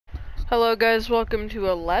Hello guys, welcome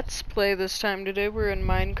to a Let's Play. This time today we're in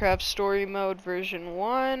Minecraft Story Mode version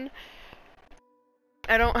 1.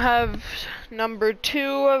 I don't have number 2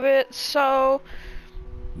 of it, so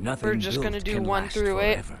we're just gonna do 1 through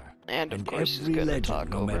 8. And of course he's gonna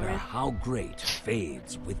talk over me. No matter how great,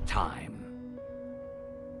 fades with time.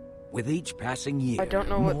 With each passing year, I don't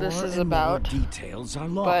know what this is about, details are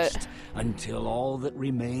lost until all that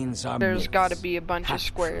remains are there's myths, gotta be a bunch of half-truths.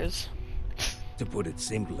 squares. To put it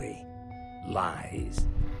simply, lies.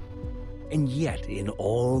 And yet, in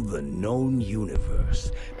all the known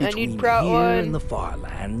universe, between here and the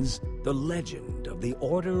Farlands, the legend of the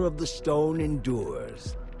Order of the Stone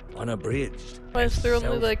endures, unabridged. Why is there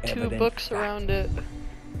only like 2 books fact. around it?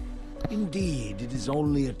 Indeed, it is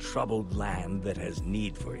only a troubled land that has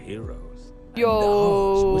need for heroes. Yo. And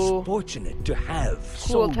ours was fortunate to have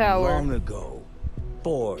Cool so tower. long ago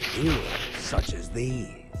 4 heroes such as these.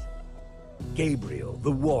 Gabriel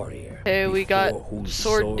the warrior, Hey, we got whose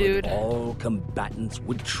sword dude. all combatants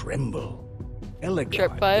would tremble. Trip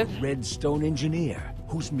Eligard 5. the redstone engineer,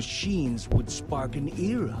 whose machines would spark an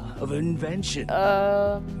era of invention.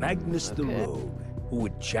 Magnus the rogue, who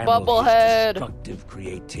would channel Bubblehead. his destructive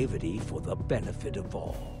creativity for the benefit of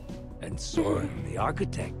all. And Soren the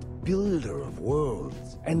architect, builder of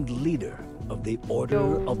worlds, and leader of the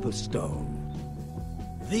Order of the Stone.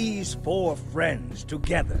 These 4 friends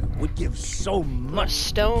together would give so much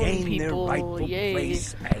stone to gain people, their rightful yay.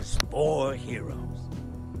 place as 4 heroes.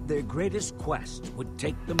 Their greatest quest would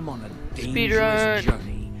take them on a dangerous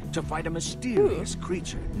journey to fight a mysterious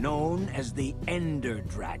creature known as the Ender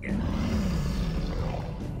Dragon.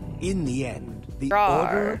 In the end, the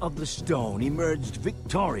Order of the Stone emerged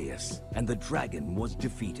victorious, and the dragon was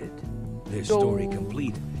defeated. Their story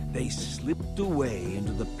complete, they slipped away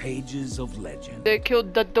into the pages of legend. They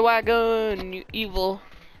killed the dragon, you evil.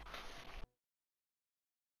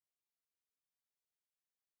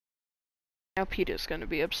 Now Peter's gonna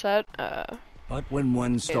be upset. But when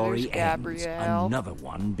one story there's ends, Gabrielle. another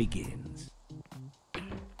one begins.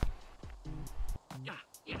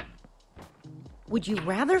 Would you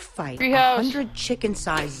rather fight Treehouse. 100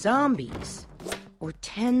 chicken-sized zombies or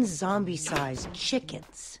 10 zombie-sized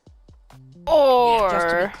chickens? Just to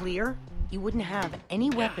Or be clear, you wouldn't have any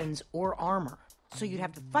weapons or armor, so you'd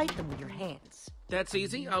have to fight them with your hands. That's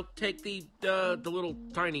easy. I'll take the little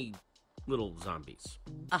tiny little zombies.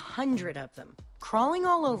 100 of them, crawling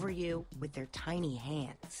all over you with their tiny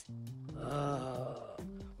hands.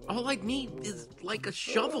 All I need is like a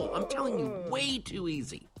shovel. I'm telling you, way too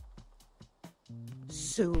easy.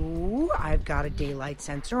 So, I've got a daylight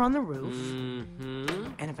sensor on the roof,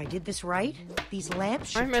 Mm-hmm. and if I did this right, these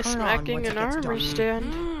lamps should I'm turn on smacking once it an gets armor dark.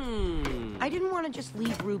 stand. I didn't want to just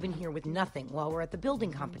leave Ruben here with nothing while we're at the building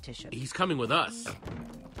competition. He's coming with us.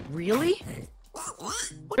 Really?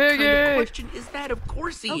 What kind of question is that? Of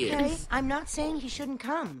course he Okay, is. I'm not saying he shouldn't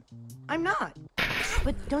come. I'm not.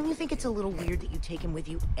 But don't you think it's a little weird that you take him with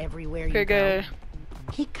you everywhere you go?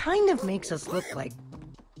 He kind of makes us look like,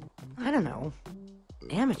 I don't know,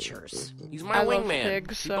 amateurs. He's my I love wingman.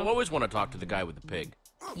 pigs, People so- always want to talk to the guy with the pig.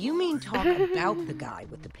 You mean talk about the guy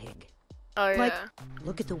with the pig. Oh yeah. Like,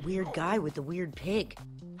 look at the weird guy with the weird pig.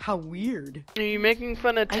 How weird. Are you making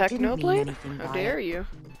fun of I didn't mean Technoblade? anything How by dare it. you?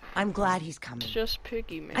 I'm glad he's coming. It's just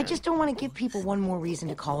Piggy Man. I just don't want to give people one more reason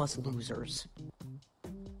to call us losers.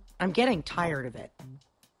 I'm getting tired of it.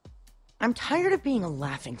 I'm tired of being a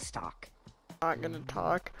laughingstock. not gonna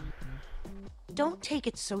talk. Don't take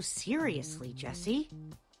it so seriously, Jesse.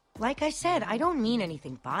 Like I said, I don't mean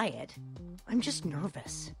anything by it. I'm just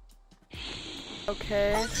nervous.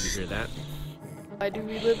 Okay. You hear that? Why do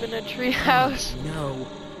we live in a treehouse? No.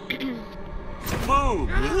 Boom!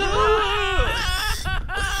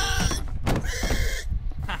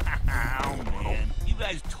 Oh man, you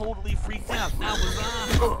guys totally freaked out. That was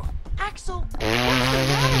awesome. Axel, what's the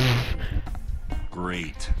matter?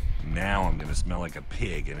 Great. Now I'm gonna smell like a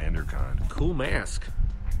pig in Endercon. Cool mask.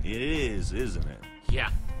 It is, isn't it? Yeah,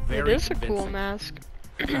 It very is a cool convincing. mask.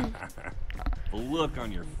 The look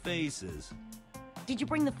on your faces. Did you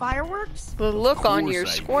bring the fireworks? The look on course your I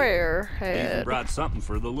did. square I even head. brought something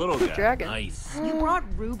for the little guy. Dragon. Nice. You brought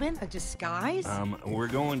Ruben a disguise? We're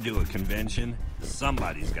going to a convention.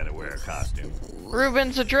 Somebody's gotta wear a costume.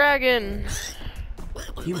 Ruben's a dragon.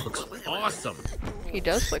 He looks awesome. He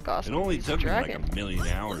does look It awesome. only He's took me like dragon. a million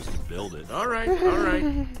hours to build it. All right, all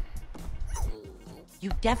right.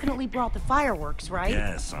 You definitely brought the fireworks, right?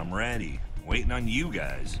 Yes, I'm ready. Waiting on you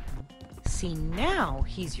guys. See, now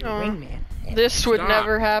he's your Oh. wingman. This would Stop.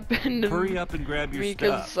 never happen to Hurry up and grab your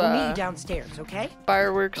because stuff. We'll meet you downstairs, okay?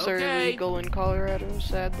 fireworks are Okay. illegal in Colorado,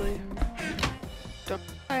 sadly. Don't.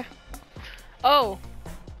 Oh,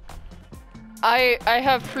 I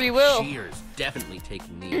have free will. Shears, definitely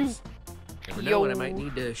taking these. Never know when I might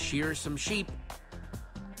need to shear some sheep.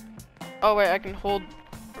 Oh wait, I can hold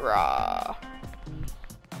raw.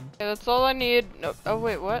 Okay, that's all I need. No, oh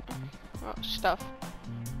wait, what? Oh, stuff.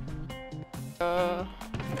 How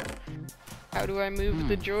do I move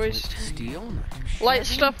the joystick? Steel? Light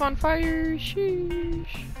stuff on fire. Sheesh.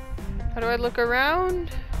 How do I look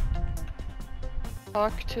around?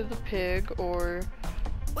 Talk to the pig or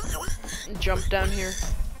jump down here.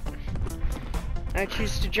 I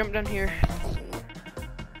choose to jump down here.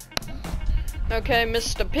 Okay,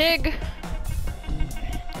 Mr. Pig.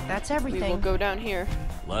 That's everything. We will go down here.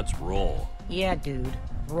 Let's roll. Yeah, dude.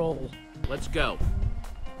 Roll. Let's go.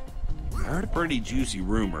 I heard a pretty juicy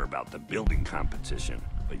rumor about the building competition,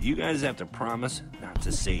 but you guys have to promise not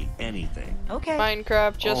to say anything. Okay.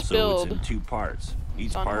 Minecraft, just also, build. it's in 2 parts.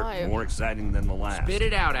 Each on part live. more exciting than the last. Spit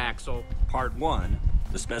it out, Axel. Part 1,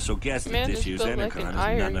 the special guest Man, at this just year's built like Endercon an is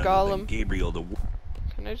iron none other golem. than Gabriel the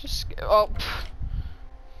Can I just oh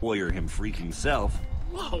warrior him freaking self.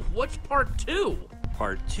 Whoa, what's part 2?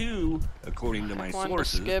 Part 2, according to my wanted to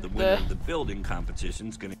sources, skip the winner of the building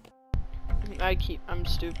competition's gonna I'm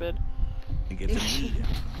stupid. get to meet him.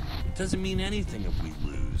 It doesn't mean anything if we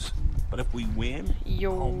lose, but if we win,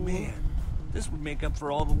 Yo. oh man, this would make up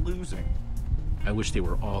for all the losing. I wish they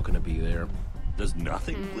were all gonna be there. Does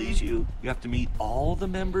nothing please you? You have to meet all the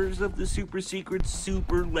members of the super secret,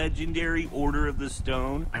 super legendary Order of the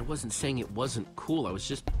Stone. I wasn't saying it wasn't cool. I was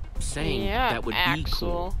just saying Yeah, that would be Axel.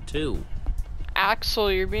 cool, too.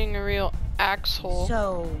 Axel, you're being a real axhole.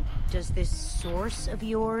 So, does this source of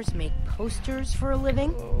yours make posters for a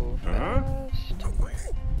living? Huh?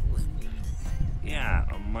 Yeah,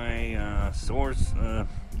 my source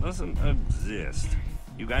doesn't exist.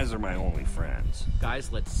 You guys are my only friends.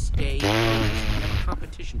 Guys, let's stay focused. We have a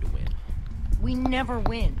competition to win. We never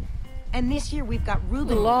win. And this year we've got Ruben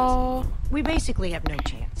with us. Law. We basically have no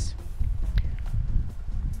chance.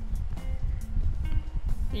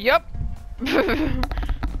 Yup.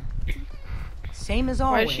 Same as Why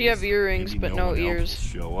always. does she have earrings Maybe but no no one else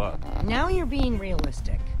ears? will show up. Now you're being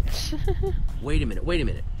realistic. Wait a minute.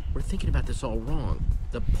 We're thinking about this all wrong.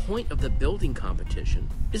 The point of the building competition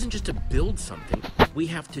isn't just to build something. We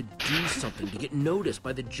have to do something to get noticed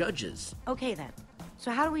by the judges. Okay then.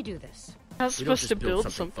 So how do we do this? I was We don't supposed just to build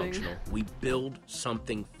build something. functional. We build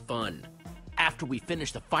something fun. After we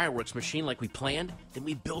finish the fireworks machine like we planned, then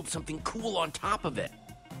we build something cool on top of it.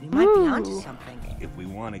 We might be onto something. If we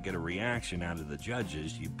want to get a reaction out of the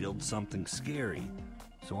judges, you build something scary.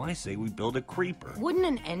 So I say we build a creeper. Wouldn't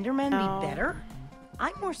an Enderman No. be better?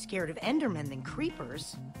 I'm more scared of Endermen than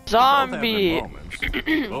creepers. Zombie. Both have their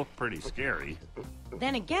moments. Both pretty scary.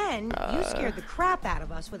 Then again, you scared the crap out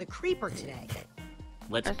of us with a creeper today.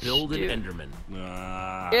 Let's That's build an stupid.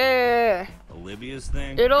 Enderman. Yeah. Olivia's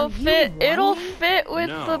thing? It'll Are you fit. It'll lying? fit with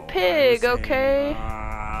No, the I was pig. saying Okay.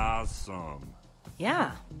 Awesome.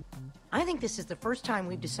 Yeah. I think this is the first time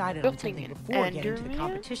we've decided on Building something an before getting to the Enderman?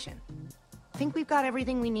 competition. Think we've got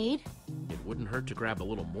everything we need? It wouldn't hurt to grab a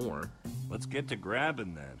little more. Let's get to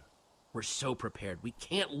grabbing then. We're so prepared. We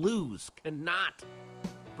can't lose. Cannot.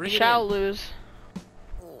 Bring Shall it in. lose.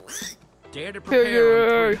 Dare to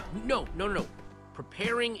prepare. On Yay. 3. No.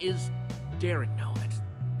 Preparing is daring. No,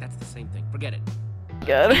 that's the same thing. Forget it.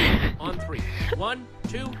 Good. On 3. 1,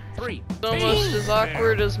 2, 3. It's almost as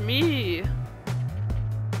awkward as me.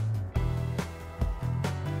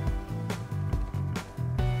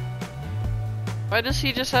 Why does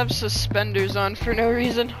he just have suspenders on for no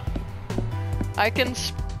reason? I can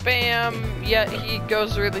spam, yet he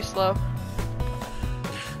goes really slow.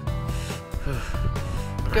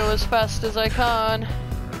 Go as fast as I can.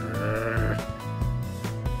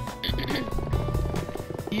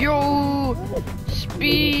 Yo!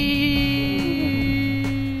 Speed!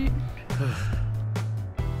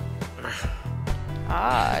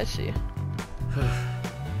 Ah, I see.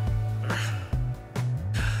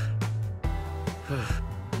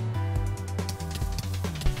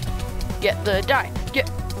 Get the dye. Get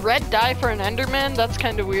red dye for an Enderman? That's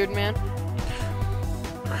kind of weird, man.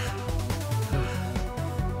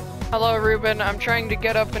 Hello, Ruben. I'm trying to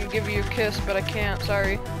get up and give you a kiss, but I can't.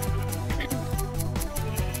 Sorry.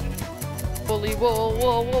 Wooly whoa,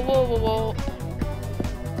 whoa, whoa, whoa, whoa, whoa.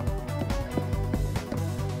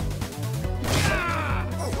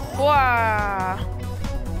 Wow.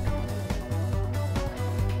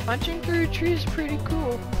 Punching through a tree is pretty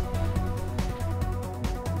cool.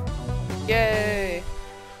 Yay.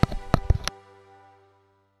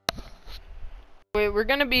 Wait, we're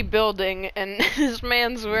gonna be building, and this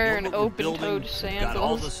man's wearing open-toed sandals. Got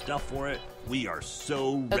all the stuff for it. We are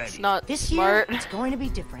so ready. That's not This smart. year, it's going to be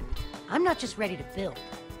different. I'm not just ready to build.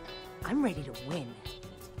 I'm ready to win.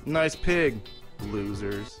 Nice pig,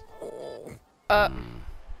 losers.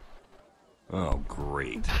 Oh,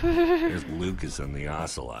 great. There's Lucas and the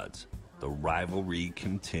Ocelots. The rivalry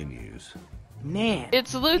continues. Man,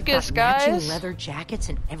 It's they've Lucas, got matching guys. leather jackets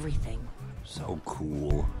and everything. So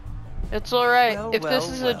cool. It's alright. Well, if this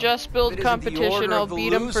well, is a well. just build If it isn't the competition, order I'll of the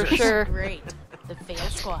beat him for losers. sure. Great. The fail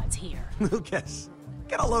squad's here. Lucas,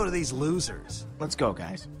 get a load of these losers. Let's go,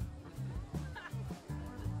 guys.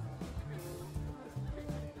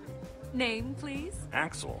 Name, please.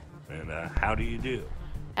 Axel. And how do you do?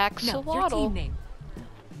 No, your Axolotl. team name.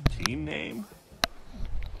 Team name?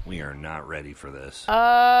 We are not ready for this.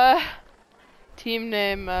 Team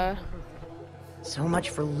name, So much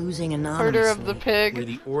for losing Order anonymously. of the We're Pig.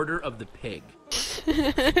 the Order of the Pig.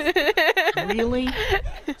 Really?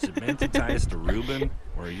 Is it meant to tie us to Ruben,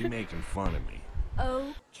 or are you making fun of me?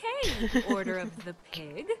 Okay, Order of the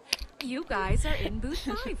Pig. You guys are in booth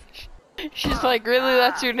 5. She's like, really,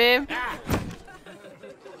 that's your name?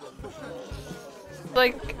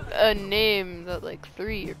 Like a name that like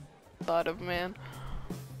 3 thought of, man.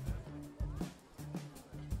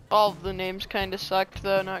 All of the names kinda sucked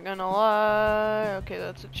though, not gonna lie. Okay,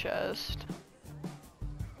 that's a chest.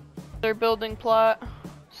 Their building plot.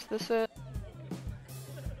 Is this it?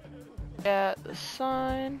 Yeah, the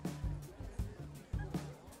sign.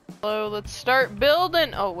 Hello, let's start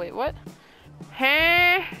building. Oh wait, what?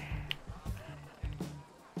 Huh?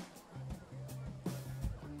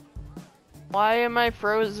 Why am I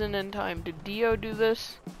frozen in time? Did Dio do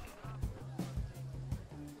this?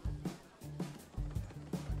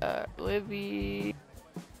 Livy.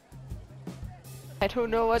 I don't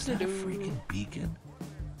know what Is to that do. a freaking beacon?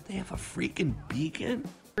 They have a freaking beacon?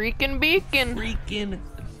 Freaking beacon. Freaking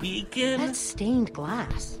beacon? That's stained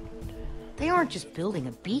glass. They aren't just building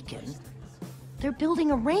a beacon. They're building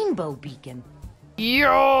a rainbow beacon.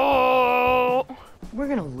 Yo! We're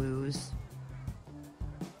gonna lose.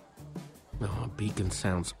 Oh, beacon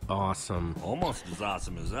sounds awesome. Almost as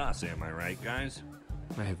awesome as us, am I right, guys?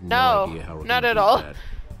 I have No, no idea how we're not gonna at do all. that.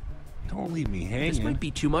 Don't leave me This hanging. might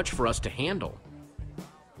be too much for us to handle.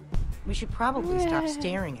 We should probably stop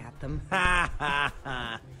staring at them. Ha ha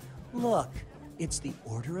ha. Look, it's the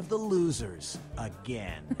Order of the Losers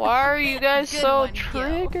again. Why are you guys Good so one, Gil.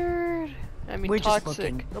 triggered? I mean, We're just toxic.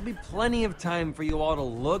 looking. There'll be plenty of time for you all to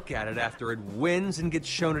look at it after it wins and gets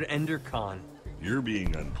shown at EnderCon. You're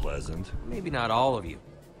being unpleasant. Maybe not all of you.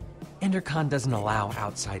 EnderCon doesn't allow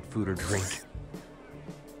outside food or drink.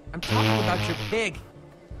 I'm talking about your pig.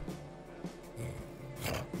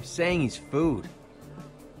 You're saying he's food.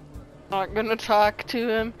 Not gonna talk to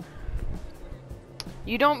him.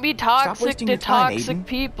 You don't be toxic wasting to your time, toxic Aiden.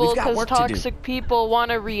 people We've got because work to do. toxic people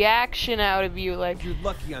want a reaction out of you. Like, You're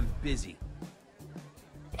lucky I'm busy.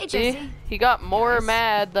 Hey, see, Jesse. he got more Guys.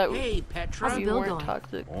 mad that Hey, Petra. How's you Bill weren't going?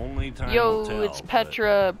 toxic. Only time Yo, will tell, it's but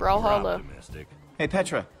Petra we're Brawlhalla. optimistic. Hey,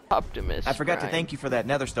 Petra, Optimist. I forgot to Prime. thank you for that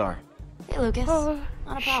nether star. Hey, Lucas. Oh,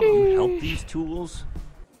 Not a problem. sheesh. Help these tools?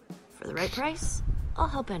 For the right price, I'll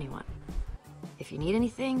help anyone. If you need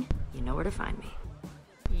anything, you know where to find me.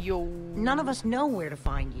 Yo. None of us know where to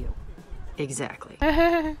find you. Exactly.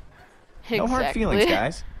 No hard feelings, Exactly.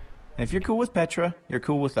 guys. And if you're cool with Petra, you're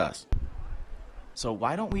cool with us. So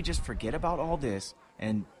why don't we just forget about all this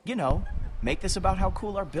and, you know, make this about how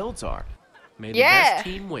cool our builds are? May the Yeah. best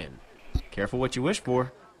team win. Careful what you wish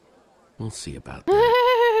for. We'll see about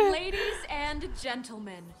that. Ladies and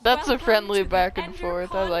gentlemen, That's a welcome friendly to the back and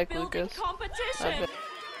forth. I EnderCon like building Lucas. competition. I bet.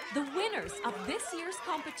 The winners of this year's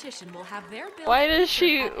competition will have their building Why is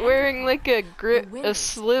she featured at wearing EnderCon. like a The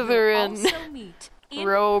winners will Slytherin also meet in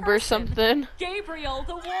robe or person something? Gabriel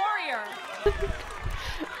the Warrior.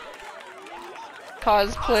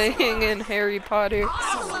 Cosplaying in Harry Potter.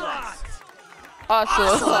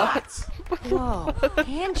 Ocelot. Whoa,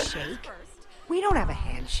 handshake? We don't have a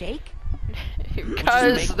handshake.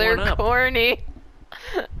 Because make they're one up. corny.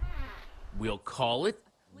 We'll call it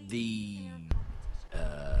the...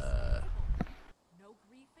 No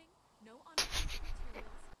griefing, no unfinished materials,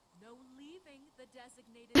 no leaving the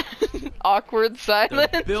designated Awkward the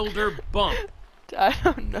silence. Builder Bump. I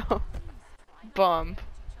don't know. Bump.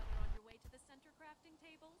 each other on your way to the center crafting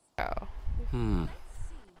tables. Oh.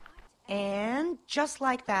 And just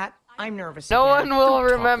like that, I'm nervous No again. one will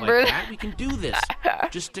Talk remember like that. that. We can do this.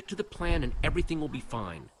 Just stick to the plan and everything will be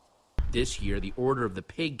fine. This year, the Order of the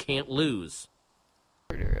Pig can't lose.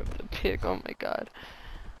 Order of the Pig. Oh my god.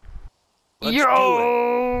 Let's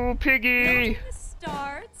Yo, piggy.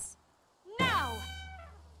 Starts now.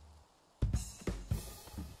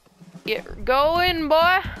 Get going,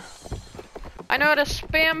 boy. I know how to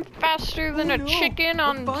spam faster than a chicken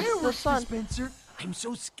on the sun. Dispenser. I'm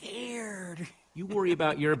so scared. You worry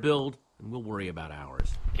about your build, and we'll worry about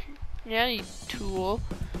ours. Yeah, you tool.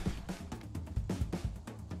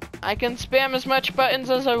 I can spam as much buttons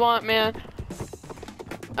as I want, man.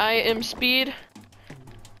 I am speed.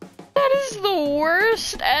 That is the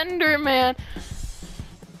worst Enderman.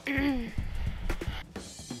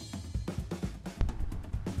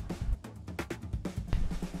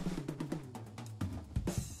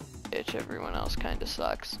 Bitch, everyone else kind of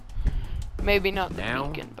sucks. Maybe not the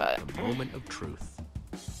beacon, but the moment of truth.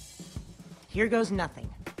 Here goes nothing.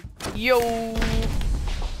 Yo.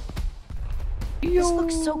 This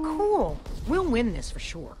looks so cool. We'll win this for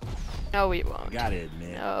sure. No, we won't. Gotta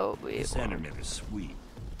admit, no, we this won't. Enderman is sweet.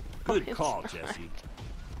 Good call, Jesse.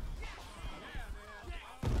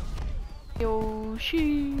 Yo,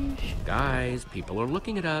 sheesh. Guys, people are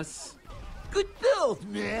looking at us. Good build,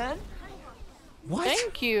 man. What?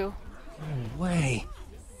 Thank you. No way.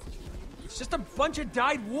 It's just a bunch of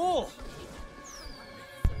dyed wool.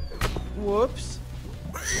 Whoops.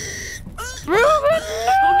 Ruben!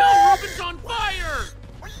 Oh no, Ruben's on fire!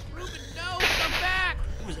 Ruben, no, come back!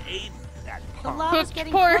 It was Aiden, that The punk. lava's Cooked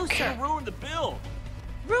getting pork. closer. Ruined the build.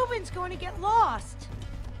 Ruben's going to get lost.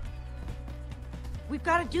 We've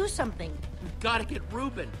got to do something. We've gotta get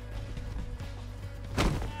Ruben.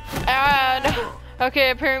 And okay,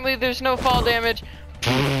 apparently there's no fall damage.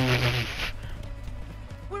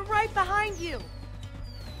 We're right behind you.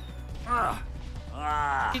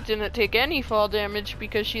 She didn't take any fall damage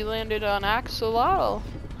because she landed on Axolotl.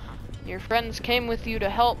 Your friends came with you to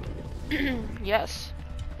help. Yes,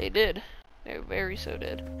 they did. They very so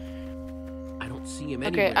did. I don't see him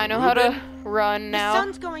Okay, anywhere. I know how to run now. The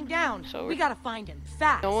sun's going down. So we gotta find him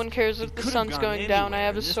fast. No one cares if the sun's going down. I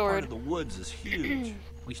have a sword. The woods is huge.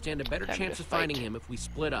 We stand a better Time chance to of finding fight. him if we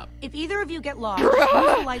split up. If either of you get lost, use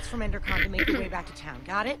the lights from Endercon to make your way back to town.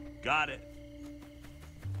 Got it? Got it.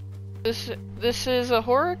 This is a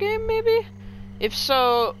horror game, maybe? If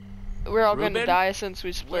so, we're all Ruben? gonna die since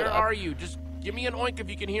we split Where up. are you? Just give me an oink if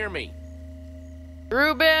you can hear me.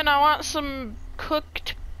 Ruben, I want some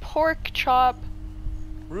cooked pork chop.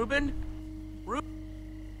 Ruben?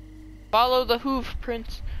 Follow the hoof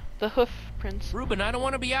prints. The hoof prints. Ruben, I don't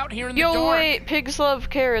want to be out here in the Yo, dark. wait, pigs love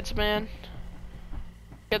carrots, man.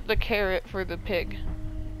 Get the carrot for the pig.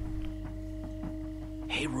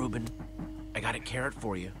 Hey, Ruben. I got a carrot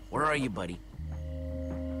for you. Where are you, buddy?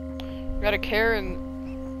 Got a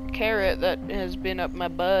carrot that has been up my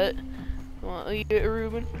butt. Want to eat it,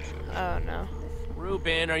 Ruben? Oh no.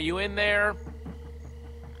 Ruben, are you in there?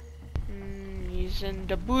 He's in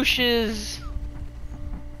the bushes.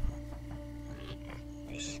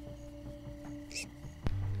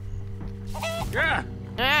 Yeah.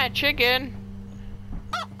 Ah, chicken.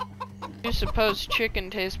 You suppose chicken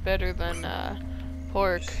tastes better than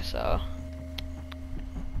pork, so.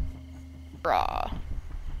 Raw.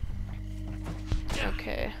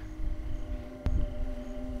 Okay.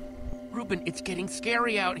 Ruben, it's getting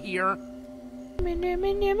scary out here.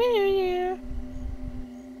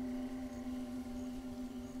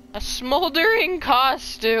 A smoldering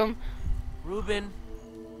costume. Ruben.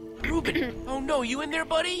 Ruben. Oh no, you in there,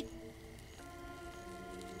 buddy?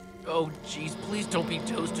 Oh jeez, please don't be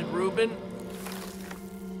toasted, Ruben.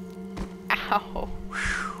 Ow.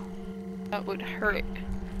 That would hurt.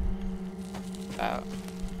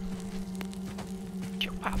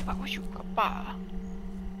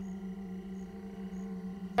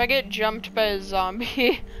 If I get jumped by a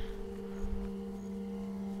zombie.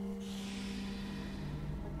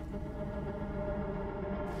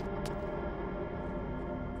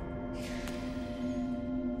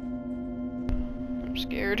 I'm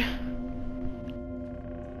scared.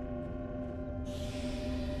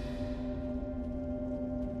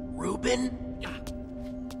 Ruben?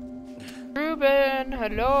 Ruben,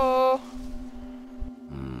 hello.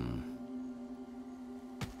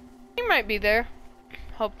 He might be there.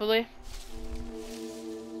 Hopefully.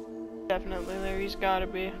 Definitely there. He's gotta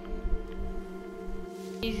be.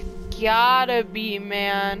 He's gotta be,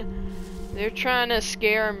 man. They're trying to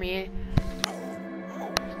scare me.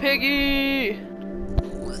 Piggy!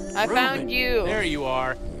 I found you. There you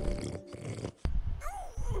are.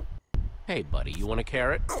 Hey, buddy, you want a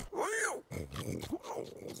carrot?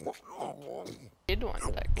 Did want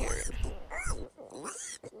that carrot.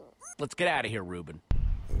 Let's get out of here, Ruben.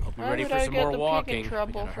 Hope you're Why ready would for I some get more the pig in walking. We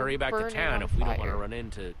trouble gotta for hurry back to burning town on if we don't want to fire? run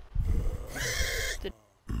into...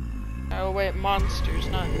 Oh wait, monsters,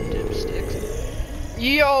 not dipsticks.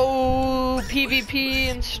 Yo, PvP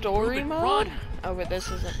and story Ruben, mode? run. Oh wait, this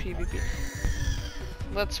isn't PvP.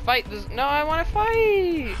 Let's fight this. No, I want to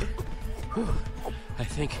fight. I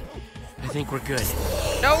think we're good.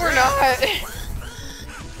 No, we're not.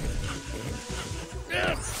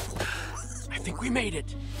 I think we made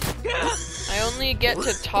it. I only get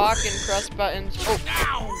to talk and press buttons. Oh,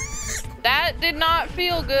 that did not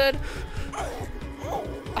feel good.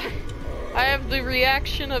 I have the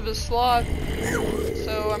reaction of a sloth,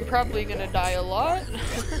 so I'm probably gonna die a lot.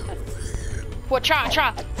 What cha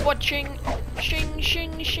cha? What ching? Shing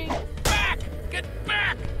shing shing. Back! Get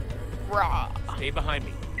back! Rah. Stay behind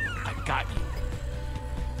me. I got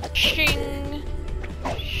you. Shing.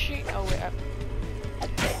 Shing. Oh wait.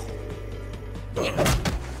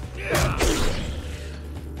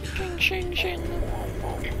 Shing shing shing.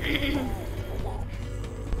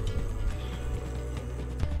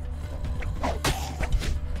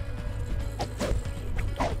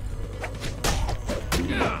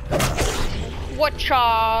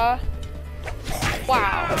 Whatcha?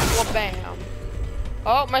 Wow. Well, bam.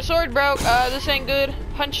 Oh, my sword broke. This ain't good.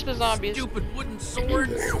 Punch the zombies. Stupid wooden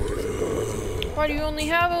swords. Why do you only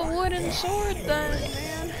have a wooden sword then,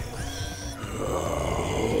 man?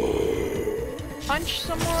 Punch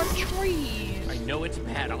some more trees. I know it's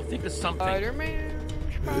bad. I'll think of something. Spider-Man.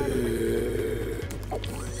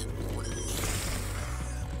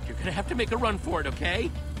 You're gonna have to make a run for it, okay?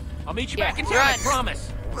 I'll meet you back in town, run. I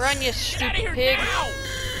promise. Run, you stupid pig.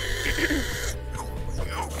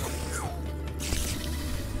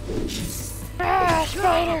 Ah,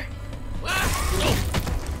 spider.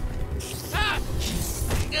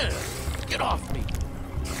 Get off me.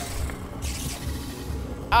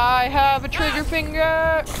 I have a trigger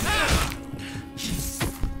finger.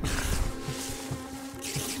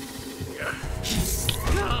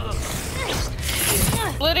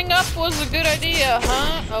 Splitting up was a good idea,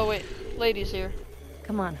 huh? Oh wait, lady's here.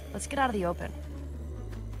 Come on, let's get out of the open.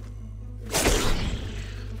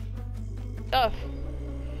 Stuff.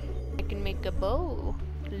 I can make a bow.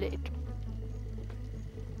 Lit.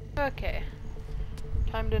 Okay.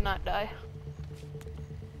 Time to not die.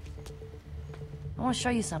 I want to show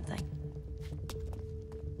you something.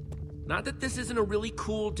 Not that this isn't a really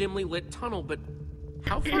cool, dimly lit tunnel, but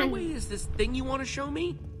how far away is this thing you want to show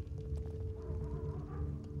me?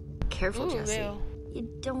 Careful, Ooh, Jesse. veil. You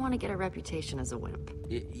don't want to get a reputation as a wimp.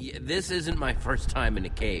 This isn't my first time in a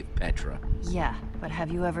cave, Petra. Yeah, but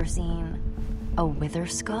have you ever seen a wither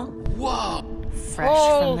skull? Whoa!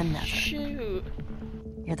 Fresh from the nether. Shoot.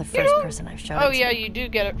 You're the first person I've showed it Oh to. yeah, you do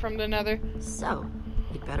get it from the nether. So,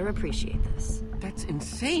 you'd better appreciate this. That's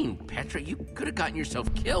insane, Petra. You could have gotten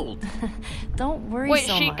yourself killed. Don't worry Wait,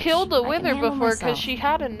 so she much. killed a I can wither handle before because myself. she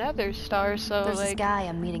had a nether star, so There's this like guy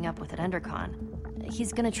I'm meeting up with at EnderCon.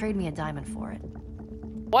 He's gonna trade me a diamond for it.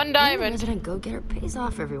 one Being a diamond. resident go-getter pays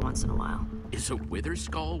off every once in a while. Is a wither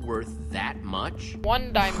skull worth that much?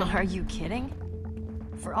 One diamond. Are you kidding?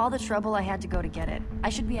 For all the trouble I had to go to get it, I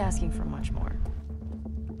should be asking for much more.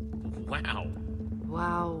 Wow.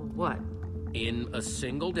 Wow, what? In a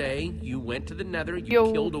single day, you went to the nether, you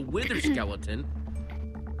Yo. killed a wither skeleton.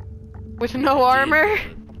 With no armor?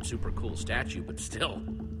 A super cool statue, but still.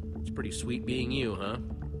 It's pretty sweet being you, huh?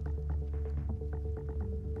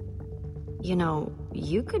 You know,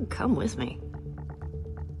 you could come with me.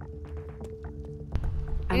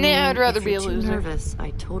 I mean, I'd rather if be you're a too loser. nervous,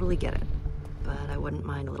 I totally get it. But I wouldn't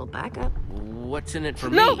mind a little backup. What's in it for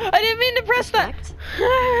No, me? I didn't mean to press that. Respect,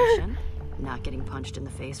 recognition, not getting punched in the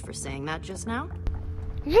face for saying that just now.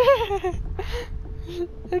 I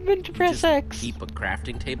meant to You press just X. keep a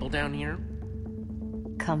crafting table down here?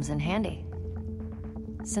 Comes in handy.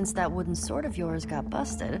 Since that wooden sword of yours got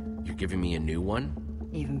busted, You're giving me a new one?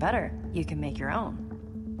 even better, you can make your own.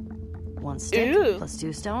 One stick Ew. plus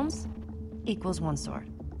 2 stones equals 1 sword.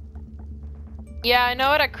 Yeah, I know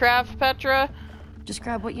how to craft, Petra. Just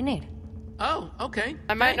grab what you need. Oh, okay.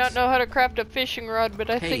 I might not Thanks. know how to craft a fishing rod, but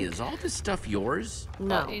I Hey, think is all this stuff yours?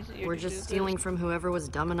 No, easier we're to just do stealing from whoever was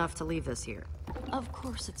dumb enough to leave this here. Of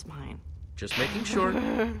course it's mine. Just making sure.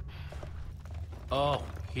 Oh,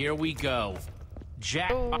 here we go.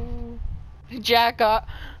 Jack. Jack got.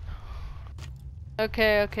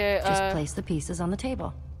 Okay, okay. Just place the pieces on the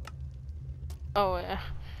table. Oh yeah.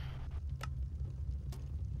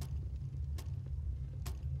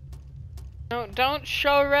 No, don't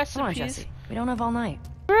show recipes. Come on, Jesse. We don't have all night.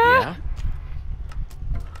 Yeah?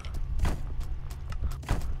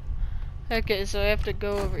 Okay, so I have to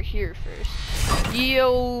go over here first.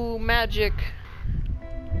 Yo, magic.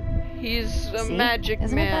 He's a See? magic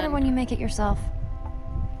Isn't man. it better when you make it yourself?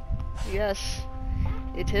 Yes,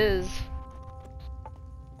 it is.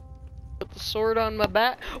 Put the sword on my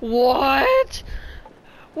back. What?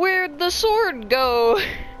 Where'd the sword go?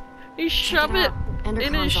 He shoved it.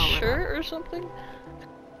 in his shirt or something?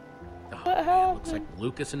 Oh, man, looks like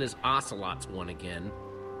Lucas and his ocelots won again.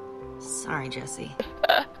 Sorry, Jesse.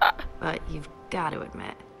 But you've got to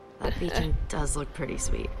admit, that beacon does look pretty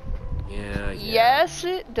sweet. Yeah. Yes,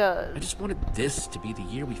 it does. I just wanted this to be the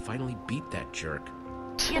year we finally beat that jerk.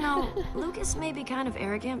 You know, Lucas may be kind of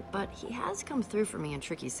arrogant, but he has come through for me in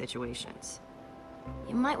tricky situations.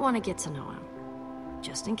 You might want to get to know him,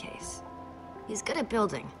 just in case. He's good at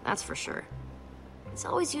building, that's for sure. It's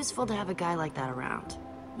always useful to have a guy like that around,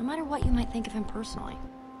 no matter what you might think of him personally.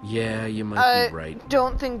 Yeah, you might be right. I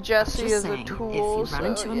don't think Jesse is a tool, if you run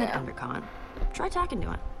into him at Undercon, try talking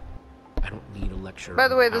to him. I don't need a lecture. By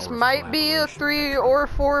the way, this might be a 3 or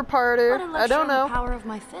 4-parter. I don't know. The power of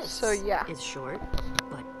my fists. So yeah. It's short,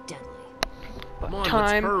 but deadly. Come on,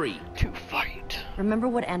 Time let's hurry. to fight. Remember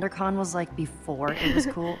what Endercon was like before it was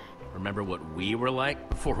cool? Remember what we were like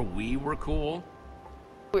before we were cool?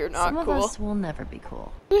 We're not Some cool. of us will never be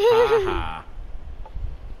cool. Haha.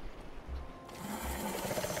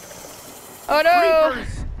 Oh no!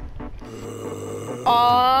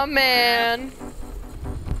 Aw, man.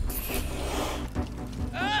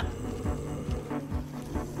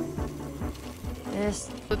 This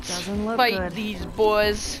Let's doesn't look fight good. these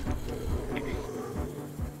boys.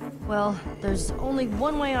 Well, there's only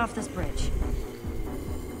one way off this bridge.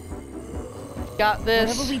 Got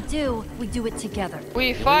this. Whatever we do it together. We The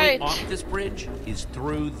only way fight. off this bridge is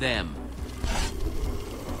through them.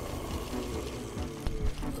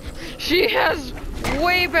 She has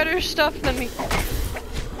way better stuff than me.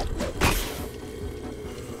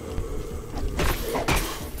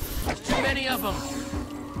 There's too many of them.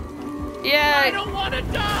 Yeah. I don't want to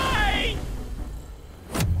die.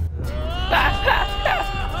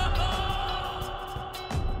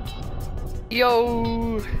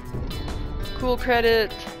 Yo. Cool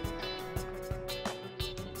credit.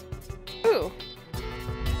 Ooh.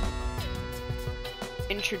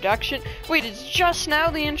 Introduction. Wait, it's just now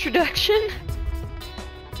the introduction?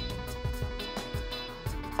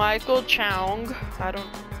 Michael Chong.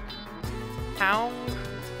 Chong?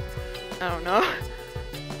 I don't know.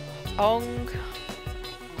 Ong.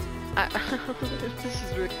 This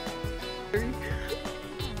is weird.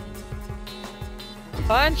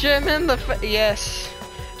 Punch him in the yes.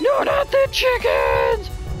 No, not the chickens!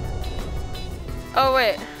 Oh,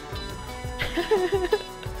 wait.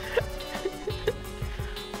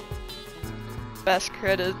 Best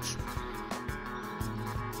credits.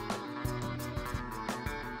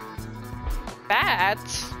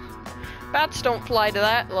 Bats? Bats don't fly to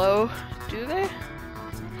that low, do they?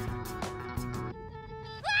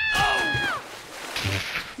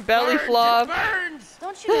 Belly flop.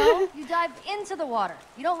 Don't you know? You dive into the water.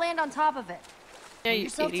 You don't land on top of it. Yeah, Get you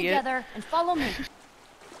yourself idiot. together and follow me.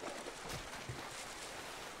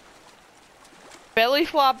 Belly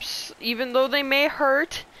flops, even though they may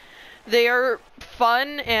hurt, they are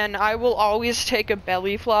fun, and I will always take a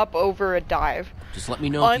belly flop over a dive. Just let me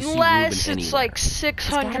know if you see Ruben Unless anywhere. it's like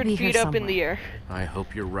 600 feet up in the air. I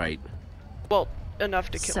hope you're right. Well,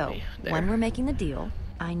 enough to kill So, me. There. when we're making the deal,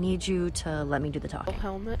 I need you to let me do the talking.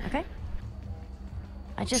 Helmet. Okay?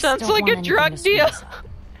 I just Sounds don't like want a anything drug to screw deal. us up.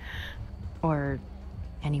 Or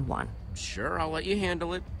anyone. Sure, I'll let you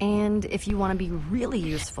handle it. And if you want to be really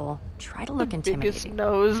useful, try to look Biggest intimidating.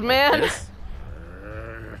 nose, man.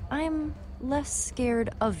 I'm less scared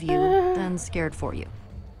of you than scared for you.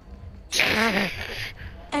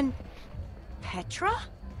 And Petra?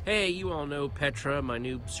 Hey, you all know Petra, my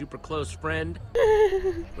new super close friend.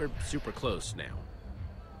 We're super close now.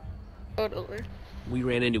 Totally. We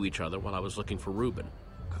ran into each other while I was looking for Ruben.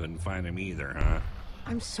 Couldn't find him either, huh?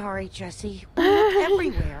 I'm sorry, Jesse. We look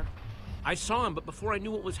everywhere. I saw him, but before I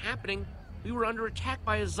knew what was happening, we were under attack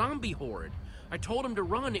by a zombie horde. I told him to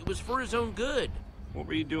run. It was for his own good. What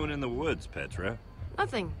were you doing in the woods, Petra?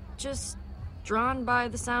 Nothing. Just drawn by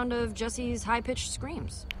the sound of Jesse's high-pitched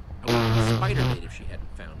screams. I would have Spider-Man if she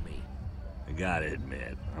hadn't found me. I gotta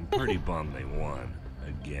admit, I'm pretty bummed they won.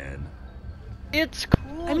 Again. It's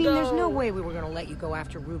cool, I mean, there's no though. way we were gonna let you go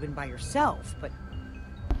after Ruben by yourself, but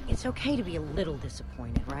it's okay to be a little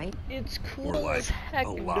disappointed, right? It's cool Or like as heck, a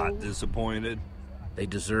lot dude. disappointed. They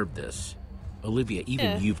deserve this. Olivia,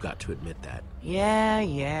 even you've got to admit that. Yeah.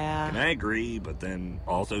 And I agree, but then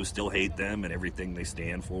also still hate them and everything they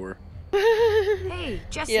stand for. Hey,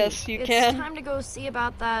 Jesse. Yes, you it's can. time to go see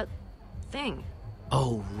about that thing.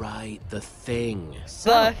 Oh, right, the thing.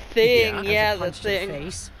 The thing, Yeah, the thing.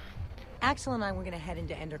 Face. Axel and I were gonna head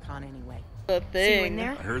into Endercon anyway. The See you in thing.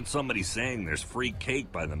 there? I heard somebody saying there's free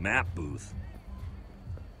cake by the map booth.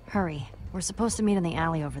 Hurry. We're supposed to meet in the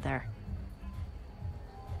alley over there.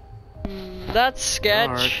 That's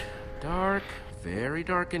sketch. Dark. very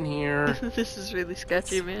dark in here. This is really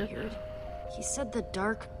sketchy, man. Weird. He said the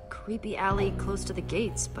dark, creepy alley close to the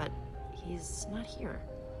gates, but he's not here.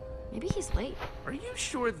 Maybe he's late. Are you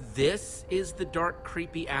sure this is the dark,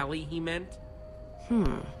 creepy alley he meant?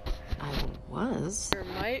 I was. There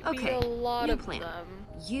might be a lot of them.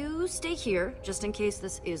 You stay here, just in case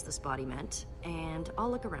this is the spot he meant, and I'll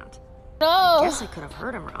look around. No! I guess I could have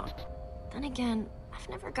heard him wrong. Then again, I've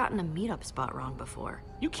never gotten a meetup spot wrong before.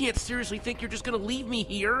 You can't seriously think you're just gonna leave me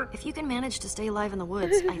here? If you can manage to stay alive in the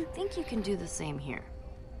woods, I think you can do the same here.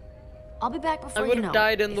 I'll be back before you know. I would have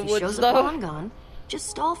died in the woods, shows though. Up while I'm gone, just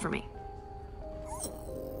stall for me.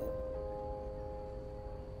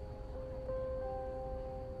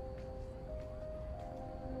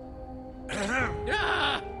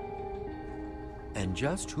 And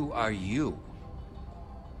just who are you?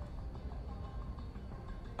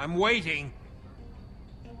 I'm waiting.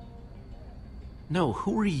 No,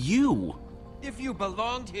 who are you? If you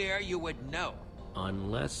belonged here, you would know.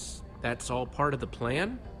 Unless that's all part of the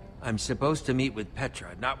plan? I'm supposed to meet with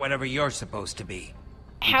Petra, not whatever you're supposed to be.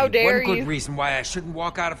 How dare you? One good reason why I shouldn't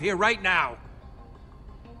walk out of here right now.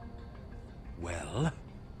 Well?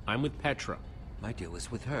 I'm with Petra. My deal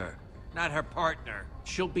is with her, not her partner.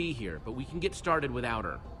 She'll be here, but we can get started without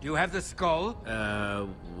her. Do you have the skull?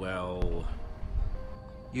 Well...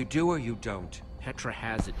 You do or you don't? Petra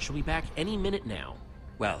has it. She'll be back any minute now.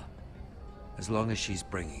 Well, as long as she's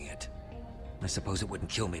bringing it. I suppose it wouldn't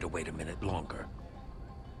kill me to wait a minute longer.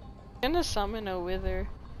 I'm gonna summon a wither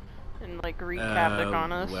and like wreak havoc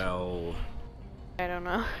on us. Well... I don't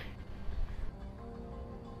know.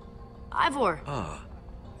 Ivor! Ah,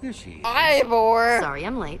 here she is. Ivor! Sorry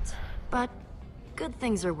I'm late, but good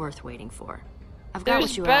things are worth waiting for. I've got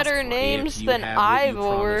There's what you better asked for. names than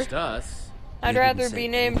Ivor. I'd rather be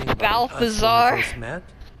named Balthazar.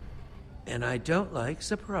 And I don't like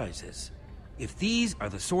surprises. If these are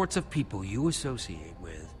the sorts of people you associate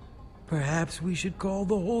with, perhaps we should call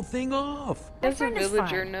the whole thing off. My friend is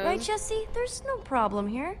fine, right, Jesse? There's no problem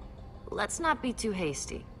here. Let's not be too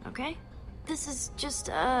hasty, okay? This is just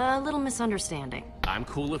a little misunderstanding. I'm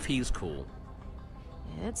cool if he's cool.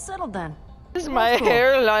 It's settled then. This is my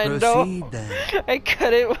hairline, though. Proceed, then. I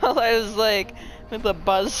cut it while I was like with a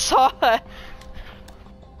buzzsaw.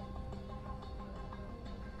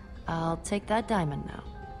 I'll take that diamond now.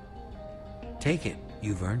 Take it.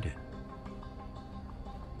 You've earned it.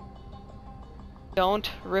 Don't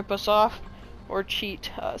rip us off or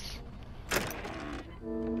cheat us.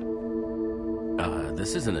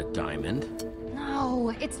 This isn't a diamond.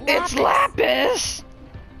 No, it's Lapis. It's Lapis!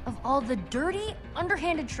 Of all the dirty,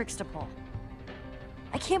 underhanded tricks to pull.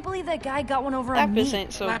 I can't believe that guy got one over on me. Lapis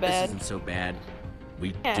ain't so Lapis bad. isn't so bad.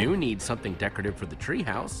 We do need something decorative for the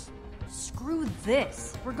treehouse. Screw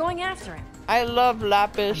this. We're going after him. I love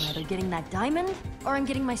Lapis. I'm either getting that diamond, or I'm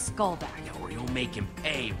getting my skull back. Yeah, or you'll make him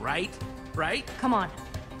pay, right? Right? Come on.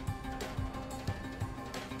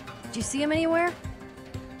 Did you see him anywhere?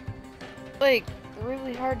 Like,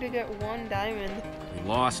 really hard to get one diamond. We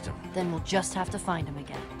lost him. Then we'll just have to find him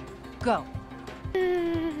again. Go.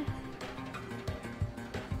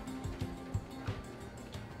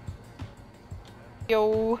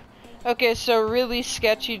 Yo. Okay, so really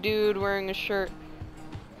sketchy dude wearing a shirt.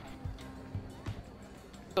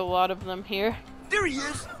 A lot of them here. There he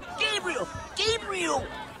is! Gabriel! Gabriel!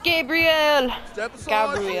 Gabriel! Step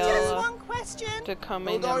aside. Gabriel. Just one question. To come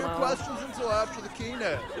Hold in all your questions until after the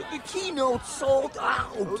keynote. The keynote sold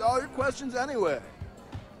out! Hold all your questions anyway.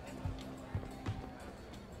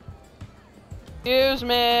 Excuse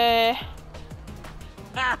me.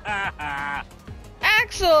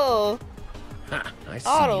 Axel! I see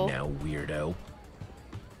Otto. you now, weirdo.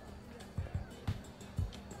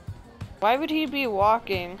 Why would he be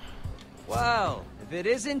walking? Well, if it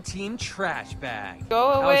isn't Team Trash Bag.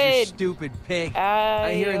 Go away. How's your stupid pig?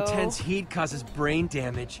 I hear intense heat causes brain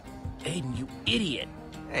damage. Aiden, you idiot.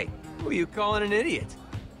 Hey, who are you calling an idiot?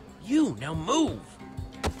 You, now move.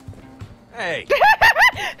 Hey.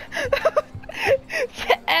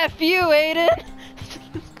 F you, Aiden.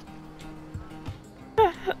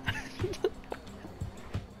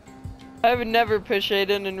 I would never push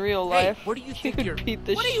Aiden in real life. Hey, what do you think you're... Beat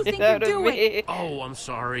the What do you shit think you're out of doing? me. Oh, I'm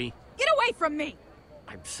sorry. Get away from me!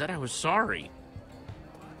 I said I was sorry.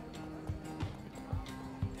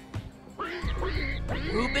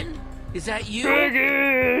 Reuben? Is that you?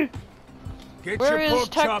 Piggy! Get Where your is pork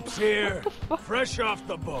Tuck- chops here, fresh off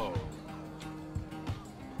the bone.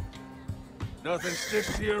 Nothing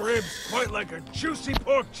sticks to your ribs quite like a juicy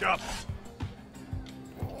pork chop.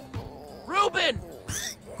 Reuben!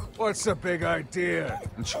 What's the big idea?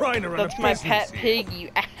 I'm trying to run That's a my business. pet pig,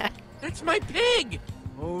 you ass. That's my pig!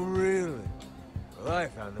 Oh, really? Well, I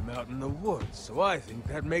found him out in the woods, so I think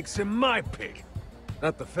that makes him my pig.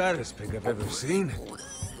 Not the fattest pig I've ever seen,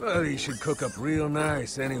 but he should cook up real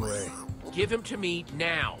nice anyway. Give him to me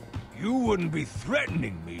now. You wouldn't be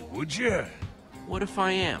threatening me, would you? What if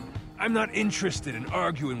I am? I'm not interested in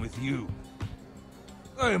arguing with you.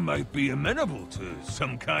 I might be amenable to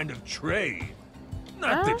some kind of trade.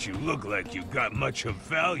 Not that you look like you got much of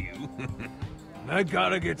value. I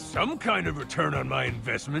gotta get some kind of return on my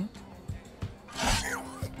investment.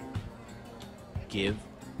 Give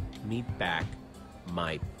me back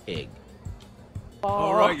my pig.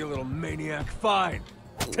 All right, you little maniac. Fine.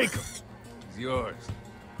 Take him. He's yours.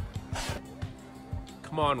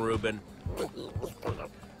 Come on, Reuben.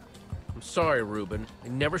 I'm sorry, Reuben. I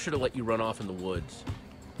never should have let you run off in the woods.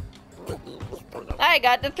 I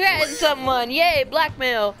got to threaten someone. Yay,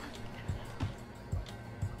 blackmail.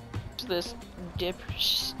 This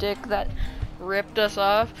dipstick that ripped us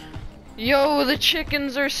off. Yo, the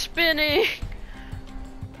chickens are spinning.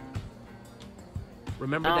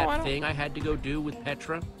 Remember that thing I had to go do with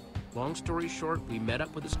Petra? Long story short, we met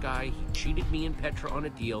up with this guy, he cheated me and Petra on a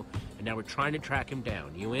deal, and now we're trying to track him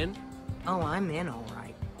down. You in? Oh, I'm in, all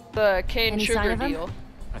right. The cane sugar deal.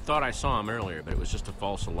 I thought I saw him earlier, but it was just a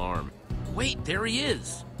false alarm. Wait, there he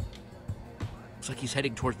is! Looks like he's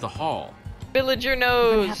heading towards the hall. Villager We're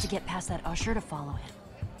knows. gonna have to get past that usher to follow him.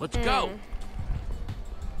 Let's go!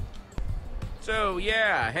 So,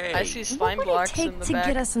 yeah, hey. I see slime blocks in the back. What would it take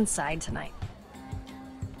to get us inside tonight?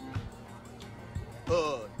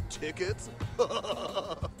 Tickets?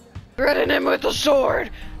 Threaten him with a sword!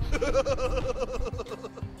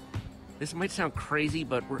 This might sound crazy,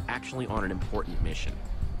 but we're actually on an important mission.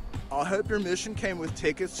 I hope your mission came with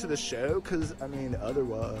tickets to the show, because, I mean,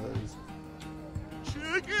 otherwise...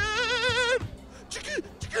 Chicken! Chicken!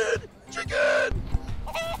 Chicken! Chicken!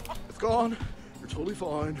 It's gone. You're totally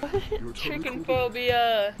fine. You're totally Chicken cool.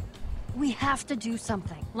 phobia. We have to do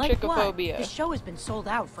something. Like Chickophobia. The show has been sold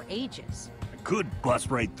out for ages. I could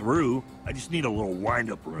bust right through. I just need a little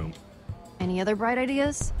wind-up room. Any other bright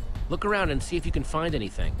ideas? Look around and see if you can find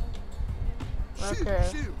anything. Okay.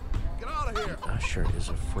 Shoot! Get out of here! The usher is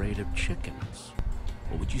afraid of chickens.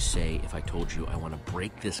 What would you say if I told you I want to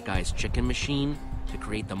break this guy's chicken machine to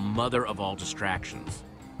create the mother of all distractions?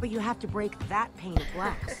 But you have to break that pane of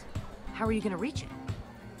glass. How are you gonna reach it?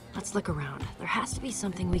 Let's look around. There has to be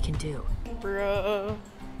something we can do. Bruh.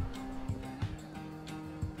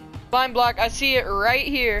 Slime block, I see it right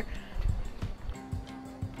here.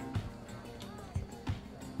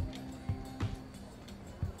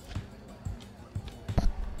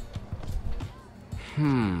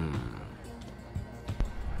 I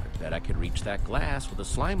bet I could reach that glass with a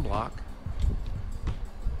slime block.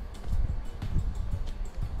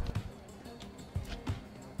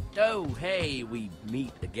 Oh, hey, we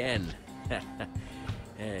meet again.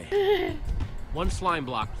 Hey. One slime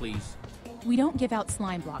block, please. We don't give out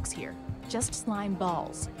slime blocks here, just slime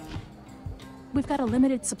balls. We've got a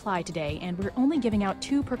limited supply today, and we're only giving out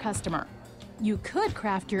 2 per customer. You could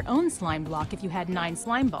craft your own slime block if you had 9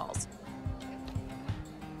 slime balls.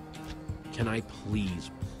 Can I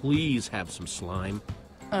please have some slime?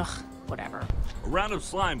 Ugh, whatever. A round of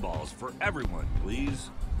slime balls for everyone, please.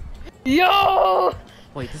 Yo!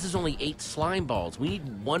 Wait, this is only 8 slime balls. We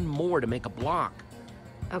need 1 more to make a block.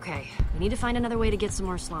 Okay, we need to find another way to get some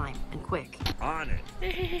more slime, and quick. On it.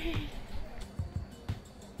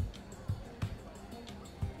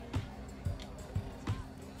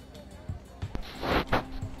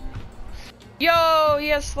 Yo, he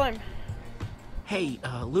has slime. Hey,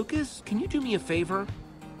 Lucas, can you do me a favor?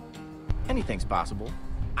 Anything's possible.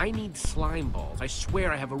 I need slime balls. I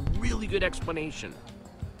swear I have a really good explanation.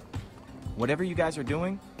 Whatever you guys are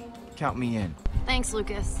doing, count me in. Thanks,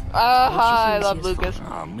 Lucas. I love Lucas.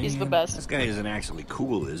 Oh, man. He's the best. This guy isn't actually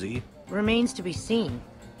cool, is he? Remains to be seen.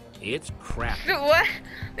 It's crafty. What?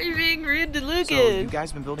 Are you being rude to Lucas? So, you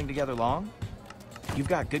guys been building together long? You've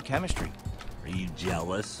got good chemistry. Are you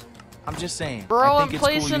jealous? I'm just saying. Bro, I I'm think it's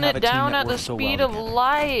cool you placing have it a team down that at the works so speed well of together.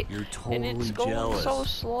 light. You're totally and it's going jealous. so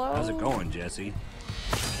slow. How's it going, Jesse?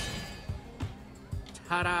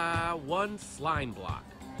 Ta-da! 1 slime block.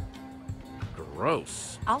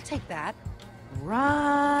 Gross. I'll take that.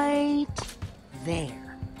 Right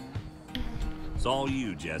there. It's all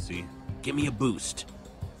you, Jesse. Give me a boost.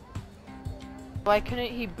 Why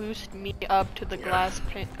couldn't he boost me up to the glass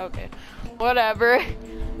pane? Okay, whatever.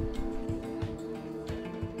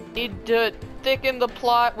 Need to thicken the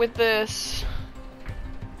plot with this.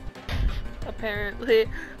 Apparently.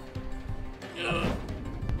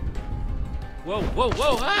 Whoa, whoa,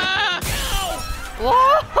 whoa! Ah!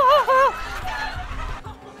 Whoa!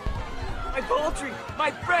 My poultry! My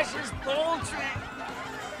precious poultry!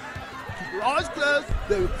 Your eyes closed,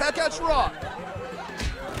 then we peck at your eye.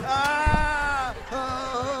 Ah!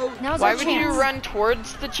 Oh! Why would you run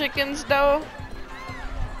towards the chickens, though?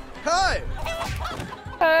 Hey!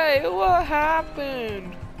 Hey, what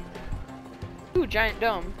happened? Ooh, giant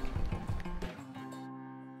dome.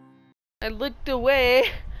 I looked away,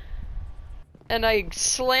 and I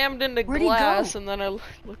slammed into glass, and then I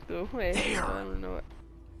looked away. There. So I don't know what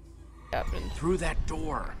happened. Through that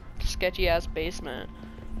door. Sketchy ass basement.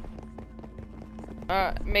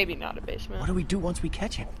 Maybe not a basement. What do we do once we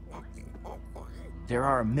catch him? There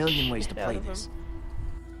are a million ways to play this.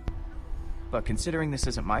 But considering this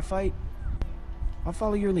isn't my fight, I'll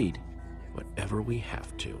follow your lead. Whatever we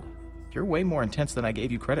have to. You're way more intense than I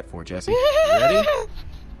gave you credit for, Jesse. Ready?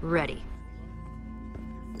 Ready.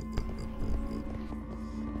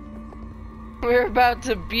 We're about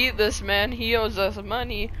to beat this man. He owes us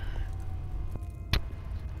money.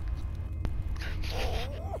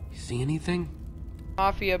 You see anything?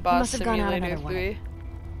 Mafia Boss Simulator 3.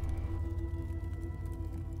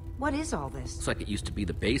 What is all this? Looks like it used to be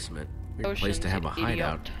the basement. Weird place to have a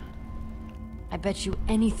hideout. I bet you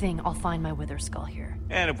anything I'll find my wither skull here.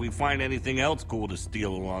 And if we find anything else cool to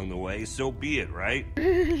steal along the way, so be it, right?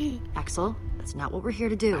 Axel, that's not what we're here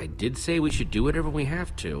to do. I did say we should do whatever we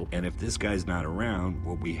have to. And if this guy's not around,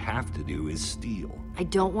 what we have to do is steal. I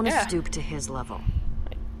don't want to stoop to his level.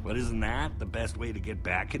 But isn't that the best way to get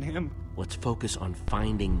back at him? Let's focus on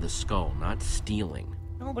finding the skull, not stealing.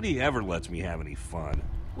 Nobody ever lets me have any fun.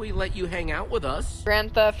 We let you hang out with us.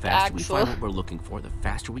 Grand Theft The faster we Axel. find what we're looking for, the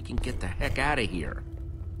faster we can get the heck out of here.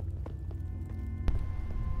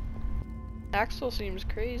 Axel seems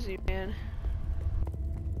crazy, man.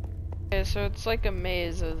 Okay, so it's like a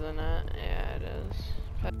maze, isn't it? Yeah, it is.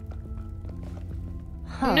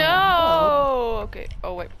 Huh. No! Okay.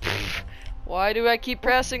 Oh, wait. Why do I keep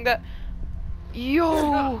pressing that?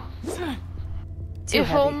 Yo! If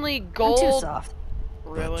heavy. only gold. I'm too soft.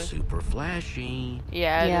 Really? But super flashy.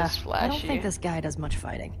 Yeah, it is flashy. I don't think this guy does much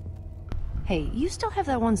fighting. Hey, you still have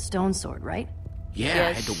that one stone sword, right? Yeah,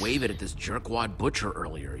 Yes. I had to wave it at this jerkwad butcher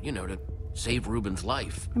earlier, you know, to save Ruben's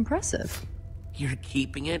life. Impressive. You're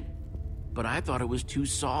keeping it? But I thought it was too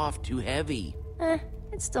soft, too heavy.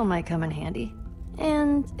 It still might come in handy.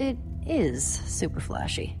 And it is super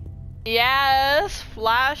flashy. Yes,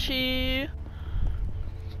 flashy.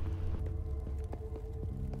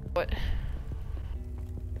 What?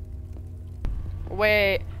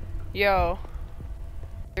 Wait, yo.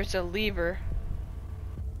 There's a lever.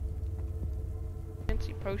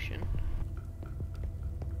 Fancy potion.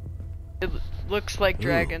 It looks like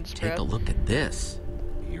dragon's breath. Take a look at this.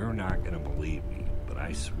 You're not gonna believe me, but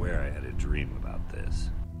I swear I had a dream about this.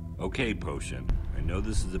 Okay, Potion. I know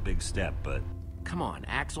this is a big step, but... Come on,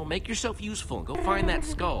 Axel, make yourself useful and go find that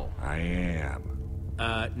skull. I am.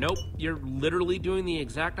 Nope. You're literally doing the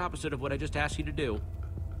exact opposite of what I just asked you to do.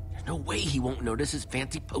 There's no way he won't notice his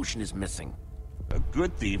fancy potion is missing. A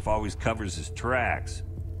good thief always covers his tracks.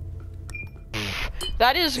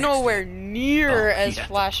 That is nowhere near as yeah,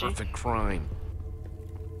 flashy. Perfect crime.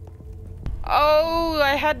 Oh,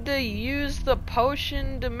 I had to use the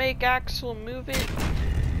potion to make Axel move it.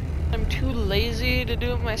 I'm too lazy to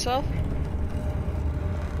do it myself.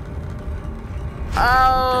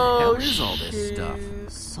 Oh, what the hell is all this stuff?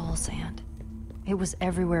 Soul sand. It was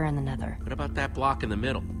everywhere in the nether. What about that block in the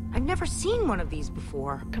middle? I've never seen one of these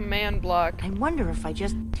before. Command block. I wonder if I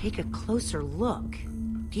just take a closer look.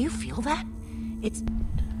 Do you feel that? It's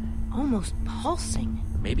almost pulsing.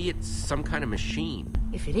 Maybe it's some kind of machine.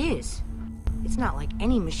 If it is, it's not like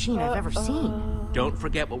any machine I've ever seen. Don't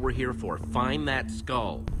forget what we're here for. Find that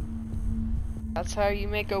skull. That's how you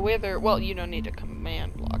make a wither. Well, you don't need a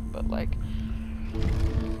command block, but like,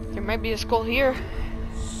 there might be a skull here.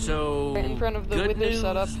 So, Right in front of the good wither news,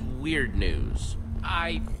 setup. weird news.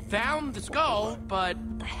 I found the skull, but...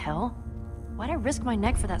 The hell? Why'd I risk my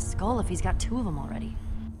neck for that skull if he's got two of them already?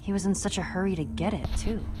 He was in such a hurry to get it,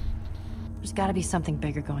 too. There's gotta be something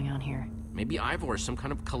bigger going on here. Maybe Ivor's some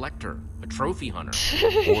kind of collector, a trophy hunter.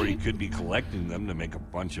 Or he could be collecting them to make a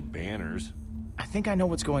bunch of banners. I think I know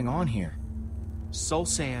what's going on here. Soul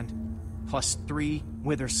sand plus 3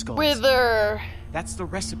 wither skulls. Wither! That's the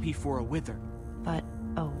recipe for a wither. But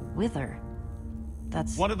a wither?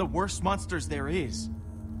 That's... one of the worst monsters there is.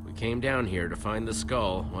 We came down here to find the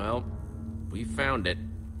skull. Well, we found it.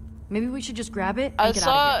 Maybe we should just grab it and I get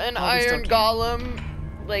saw out of here an while we still iron can.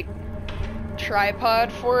 golem, like,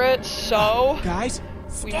 tripod for it, so... Guys,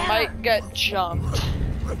 we might get jumped.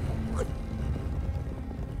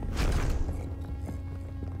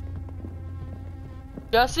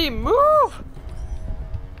 Jesse, move!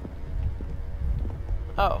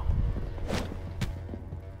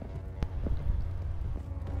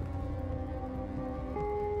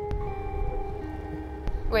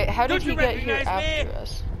 Wait, how did Don't he you get here recognize me? after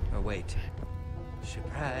us? Oh, wait.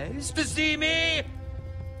 Surprised to see me?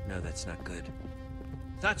 No, that's not good.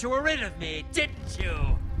 Thought you were rid of me, didn't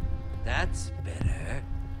you? That's better.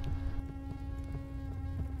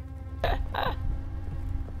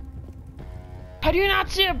 How do you not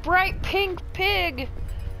see a bright pink pig?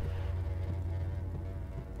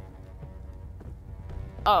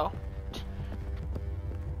 Oh.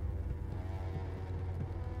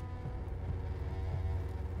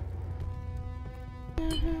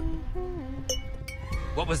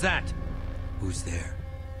 What was that? Who's there?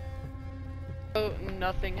 Oh,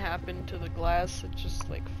 nothing happened to the glass, it just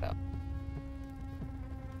like fell.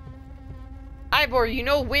 Ivor, you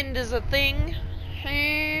know wind is a thing?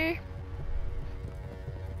 Hey.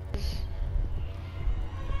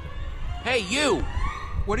 Hey, you!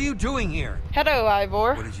 What are you doing here? Hello,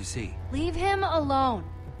 Ivor. What did you see? Leave him alone.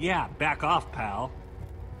 Yeah, back off, pal.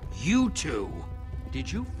 You two!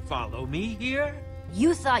 Did you follow me here?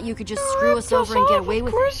 You thought you could just screw us over and get away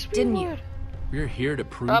with it, didn't you? We're here to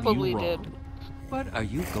prove Probably you wrong. did. What are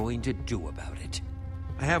you going to do about it?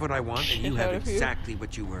 I have what I want, and you have exactly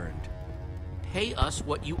what you earned. Pay us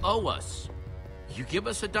what you owe us. You give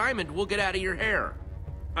us a diamond, we'll get out of your hair.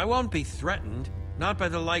 I won't be threatened. Not by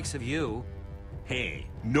the likes of you. Hey,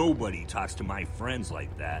 nobody talks to my friends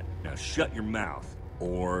like that. Now shut your mouth,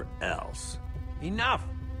 or else. Enough!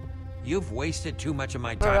 You've wasted too much of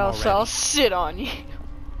my Or time else already. I'll sit on you.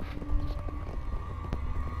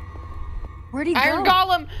 Where'd he Iron go?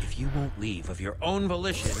 Golem! If you won't leave of your own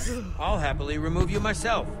volition, I'll happily remove you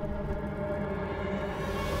myself.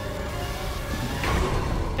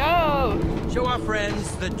 Go! Show our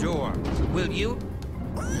friends the door, will you?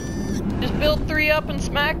 Just build 3 up and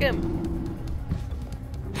smack him.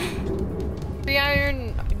 3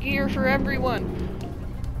 iron gear for everyone.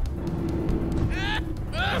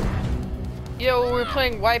 Yo, we're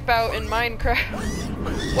playing Wipeout in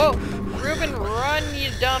Minecraft. Whoa! Ruben, run,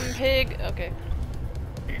 you dumb pig! Okay.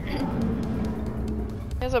 He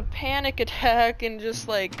has a panic attack and just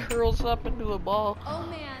like curls up into a ball. Oh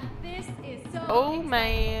man, this is so Oh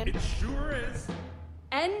man. It sure is.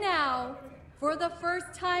 And now, for the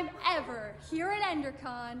first time ever here at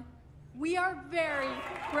EnderCon, we are very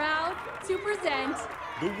proud to present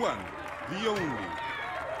The one, the only.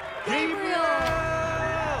 Gabriel!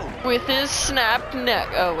 With his snapped neck.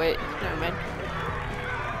 Oh wait, never mind.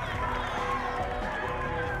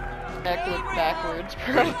 Neck looked backwards,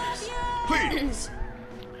 bro. Please.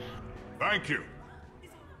 Thank you.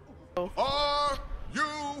 Oh. Are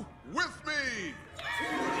you with me?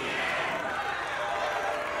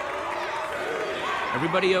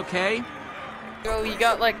 Everybody okay? Yo, he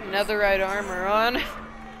got like netherite armor on.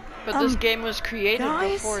 But this game was created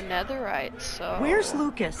guys? before netherite, so... Where's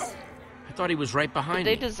Lucas? I thought he was right behind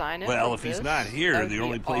Did they me. design it Well, like if he's this? not here, That would the be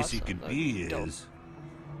only place awesome. he could That'd be dope. is...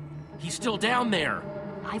 He's still down there.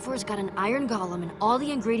 Ivor's got an iron golem and all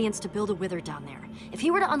the ingredients to build a wither down there. If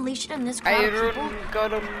he were to unleash it in this crowd of people,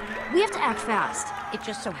 we have to act fast. It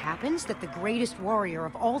just so happens that the greatest warrior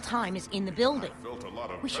of all time is in the building.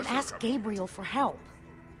 We should ask Gabriel for help.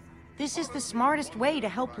 This is the smartest way to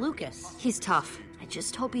help Lucas. He's tough. I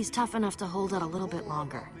just hope he's tough enough to hold out a little bit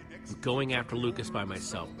longer. I'm going after Lucas by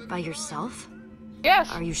myself. By yourself?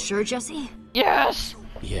 Yes! Are you sure, Jesse? Yes!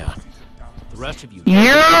 Yeah. The rest of you...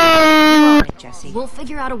 Yeah! Jesse. We'll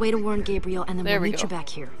figure out a way to warn Gabriel and then There we'll we meet go. you back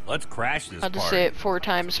here. Let's crash this I'll just party. say it 4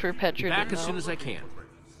 times for Petra Back to as know. soon as I can.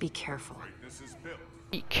 Be careful.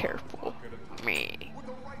 Be careful. Me.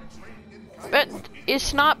 But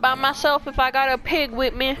it's not by myself if I got a pig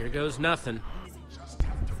with me. Here goes nothing.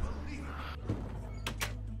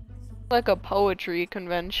 Like a poetry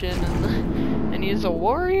convention and he's a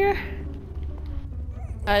warrior?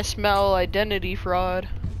 I smell identity fraud.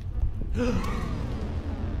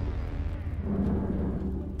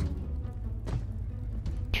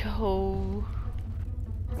 Yo.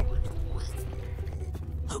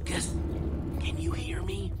 Lucas, can you hear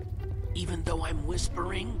me? Even though I'm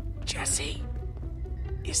whispering? Jesse?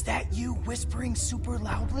 Is that you whispering super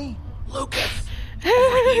loudly? Lucas!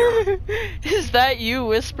 Over here! Is that you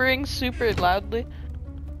whispering super loudly?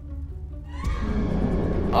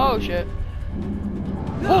 Oh shit.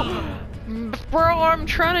 Oh. Bro, I'm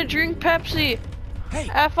trying to drink Pepsi. Hey.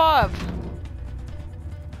 F off.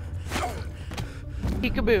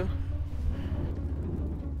 Peekaboo.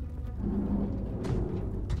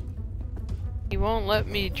 He won't let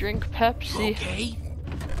me drink Pepsi. Okay.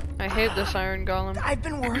 I hate this iron golem. I've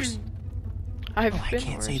been worse. I've I been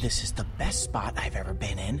can't worse. say this is the best spot I've ever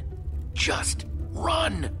been in. Just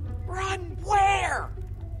run! Run where?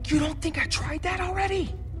 You don't think I tried that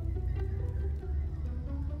already?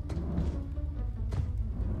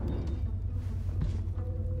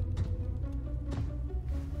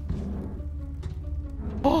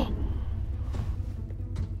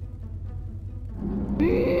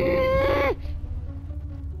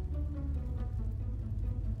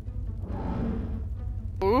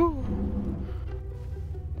 Ooh.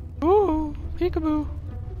 Ooh, peekaboo.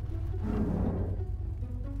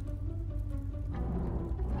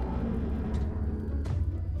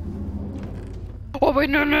 Oh wait,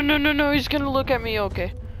 no, he's gonna look at me,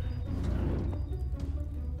 okay.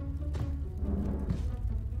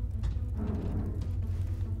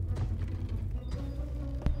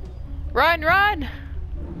 Run, run!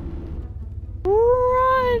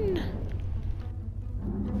 Run!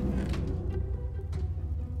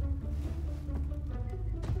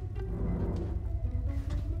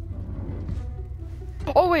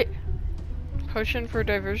 Oh wait! Potion for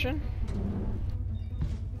diversion?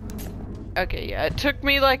 Okay, yeah, it took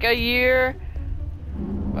me like a year,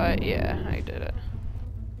 but yeah, I did it.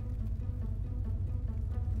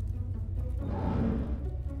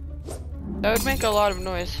 That would make a lot of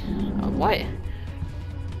noise. What?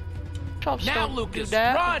 Now, Lucas,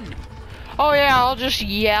 run! Oh yeah, I'll just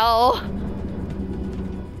yell.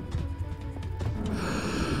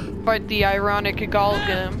 Fight the ironic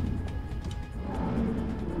Galgam.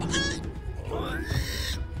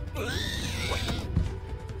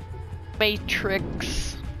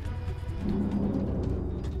 Matrix.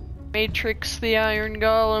 Matrix the Iron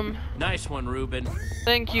Golem. Nice one, Ruben.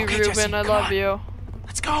 Thank you, Okay, Ruben. Jesse, I come love on. you.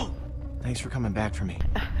 Let's go. Thanks for coming back for me.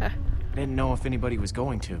 I didn't know if anybody was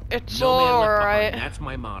going to. It's No man left alright. behind. That's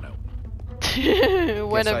my motto.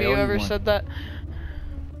 When have you ever said that?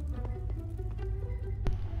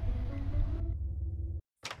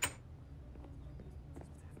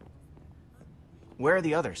 Where are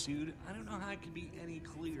the others? Dude, I don't know how it could be any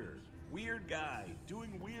clearer. Weird guy,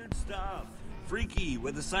 doing weird stuff. Freaky,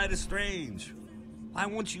 with a side of strange. Why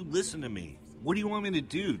won't you listen to me? What do you want me to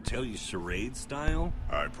do? Tell you charade style?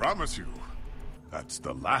 I promise you, that's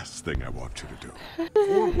the last thing I want you to do.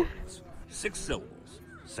 4 words, 6 syllables.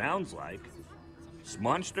 Sounds like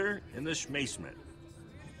Smonster in the Schmasement.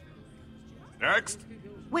 Next.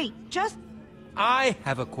 Wait, just... I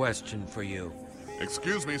have a question for you.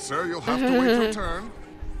 Excuse me, sir, you'll have to wait your turn.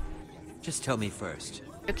 Just tell me first.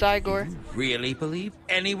 It's Igor. You really believe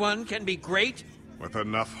anyone can be great? With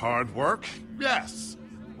enough hard work, yes.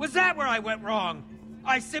 Was that where I went wrong?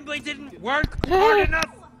 I simply didn't work hard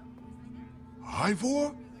enough?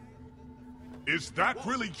 Ivor? Is that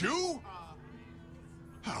really you?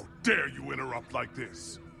 How dare you interrupt like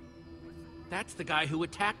this? That's the guy who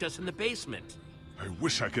attacked us in the basement. I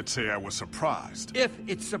wish I could say I was surprised. If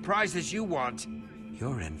it's surprises you want,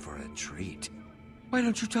 you're in for a treat. Why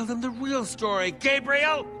don't you tell them the real story,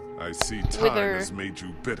 Gabriel? I see time has made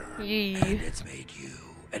you bitter. And it's made you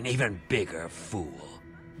an even bigger fool.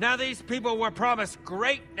 Now these people were promised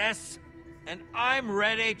greatness, and I'm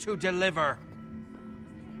ready to deliver.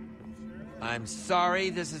 I'm sorry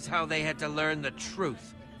this is how they had to learn the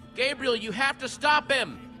truth. Gabriel, you have to stop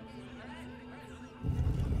him!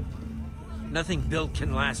 Nothing built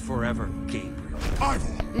can last forever, Gabriel.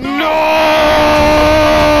 No!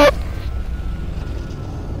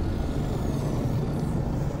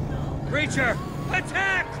 Creature,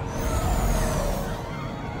 attack!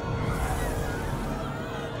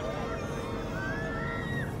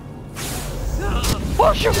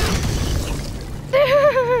 Oh shoot!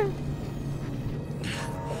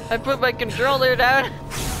 I put my controller down.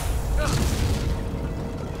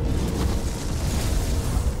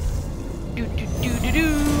 Do do do do do.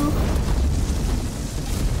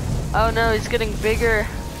 Oh no, he's getting bigger,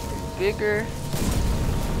 bigger.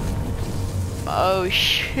 Oh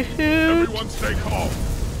shoot! Everyone stay calm.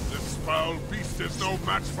 This foul beast is no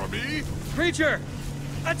match for me. Creature,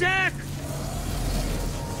 attack!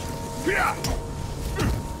 Yeah.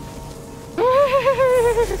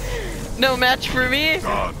 No match for me.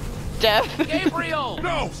 Done. Death. Gabriel!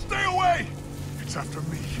 No, stay away. It's after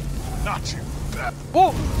me, not you.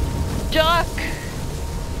 Whoa! Duck!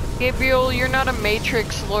 Gabriel, you're not a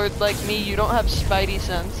Matrix Lord like me. You don't have Spidey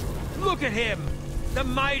sense. Look at him! The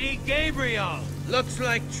mighty Gabriel! Looks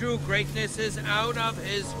like true greatness is out of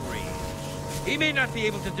his reach. He may not be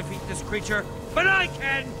able to defeat this creature, but I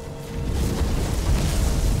can!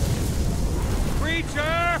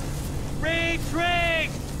 Creature!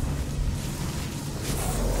 Retreat!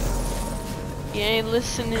 He ain't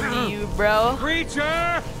listening to you, bro.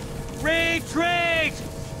 Creature! Retreat!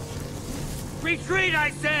 Retreat,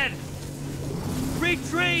 I said!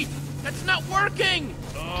 Retreat! That's not working!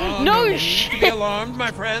 Oh, no shit! Be alarmed,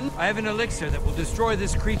 my friend. I have an elixir that will destroy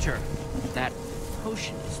this creature. That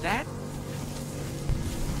potion, is that?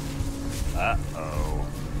 Uh-oh.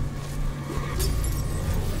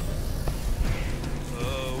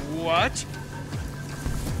 What?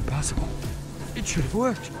 Impossible. It should have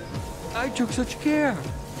worked. I took such care.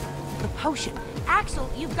 The potion. Axel,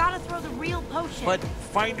 you've got to throw the real potion. But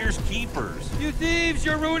finders keepers. You thieves,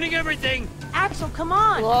 you're ruining everything. Axel, come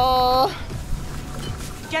on. Whoa.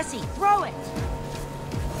 Jesse, throw it.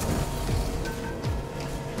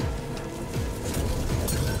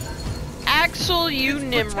 Axel, you it's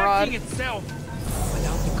Nimrod. Protecting itself.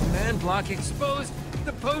 Without the command block exposed,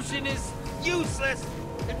 the potion is useless.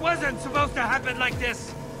 It wasn't supposed to happen like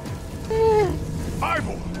this.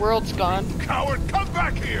 Ivor! World's gone. Coward, come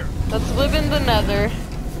back here! Let's live in the nether.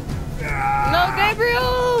 No,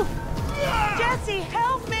 Gabriel! Jesse,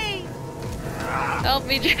 help me! Help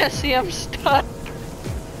me, Jesse, I'm stuck.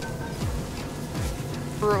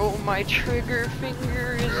 Bro, my trigger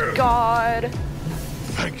finger is God.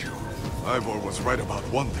 Thank you. Ivor was right about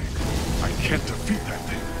one thing. I can't defeat that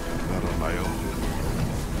thing. Not on my own.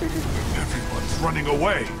 Everyone's running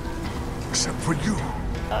away. Except for you.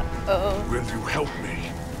 Uh-oh. Will you help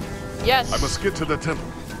me? Yes. I must get to the temple.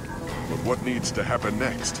 But what needs to happen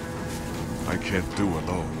next? I can't do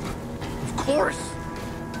alone. Of course!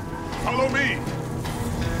 Follow me!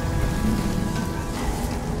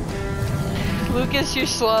 Lucas, you're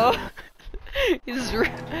slow. He's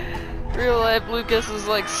real life Lucas is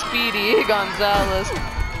like Speedy Gonzalez.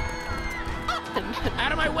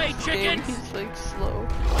 Out of my way, chickens! He's like slow.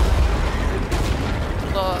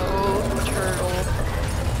 Slow turtle.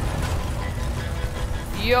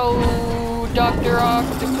 Yo, Dr.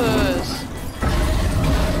 Octopus.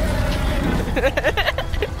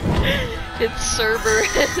 It's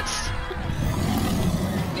Cerberus.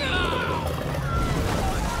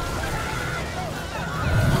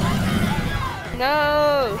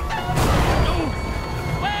 No!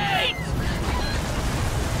 Wait!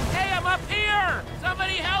 Hey, I'm up here!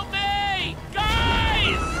 Somebody help me!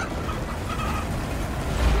 Guys!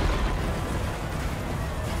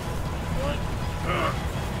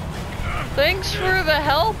 Thanks for the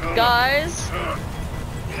help, guys.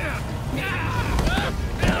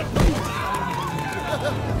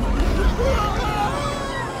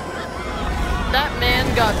 That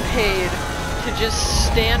man got paid to just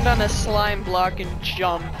stand on a slime block and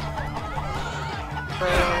jump. Bro,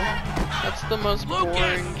 that's the most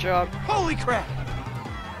boring job. Holy crap!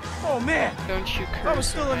 Oh man! Don't you curse. I was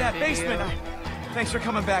still in that video. basement. Thanks for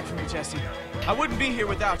coming back for me, Jesse. I wouldn't be here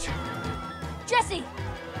without you. Jesse!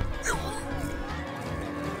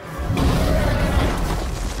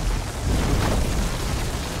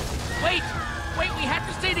 Wait! Wait, we have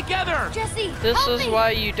to stay together! Jesse! This help is me.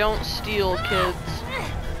 why you don't steal, kids.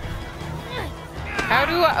 How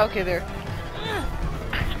do I? Okay, there.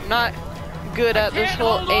 I'm not good at this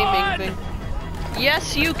whole aiming thing.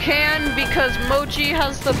 Yes, you can, because Mochi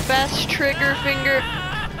has the best trigger finger.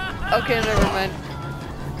 Okay, never mind.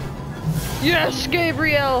 Yes,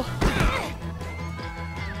 Gabriel!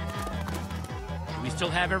 Do we still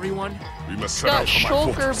have everyone? We must set Got out for my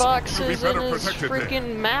shulker fortress. boxes You'll be in better his protected there.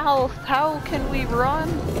 freaking mouth. How can we run?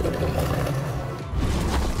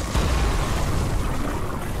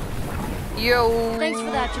 Yo. Thanks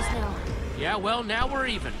for that just now. Yeah, well, now we're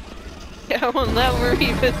even. Yeah, well, now we're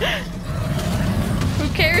even. Who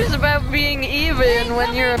cares about being even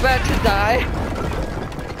when you're about to die?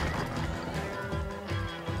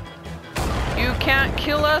 You can't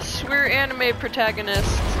kill us, we're anime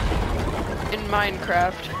protagonists in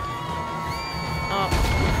Minecraft. Oh.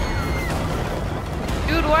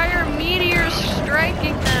 Dude, why are meteors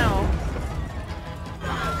striking now?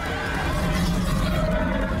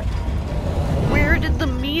 Where did the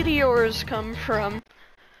meteors come from?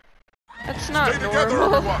 That's not Stay together,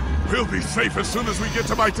 normal. everyone. We'll be safe as soon as we get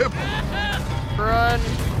to my temple. Run.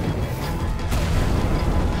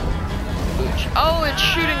 Oh, it's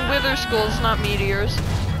shooting wither skulls, not meteors.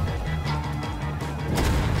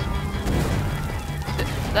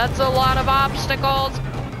 That's a lot of obstacles.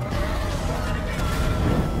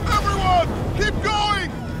 Everyone, keep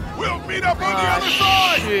going. We'll meet up on the other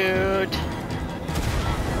side. Shoot.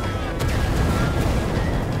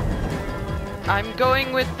 I'm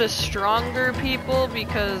going with the stronger people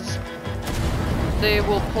because they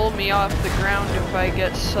will pull me off the ground if I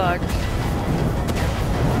get sucked.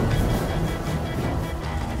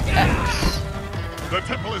 X. The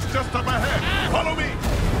temple is just up ahead. Follow me.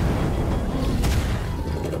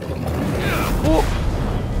 Whoa.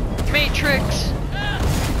 Matrix.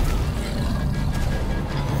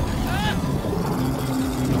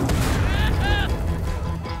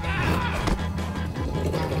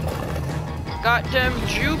 Got them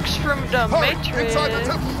jukes from the Matrix. Inside the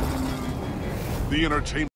temple. The entertainment.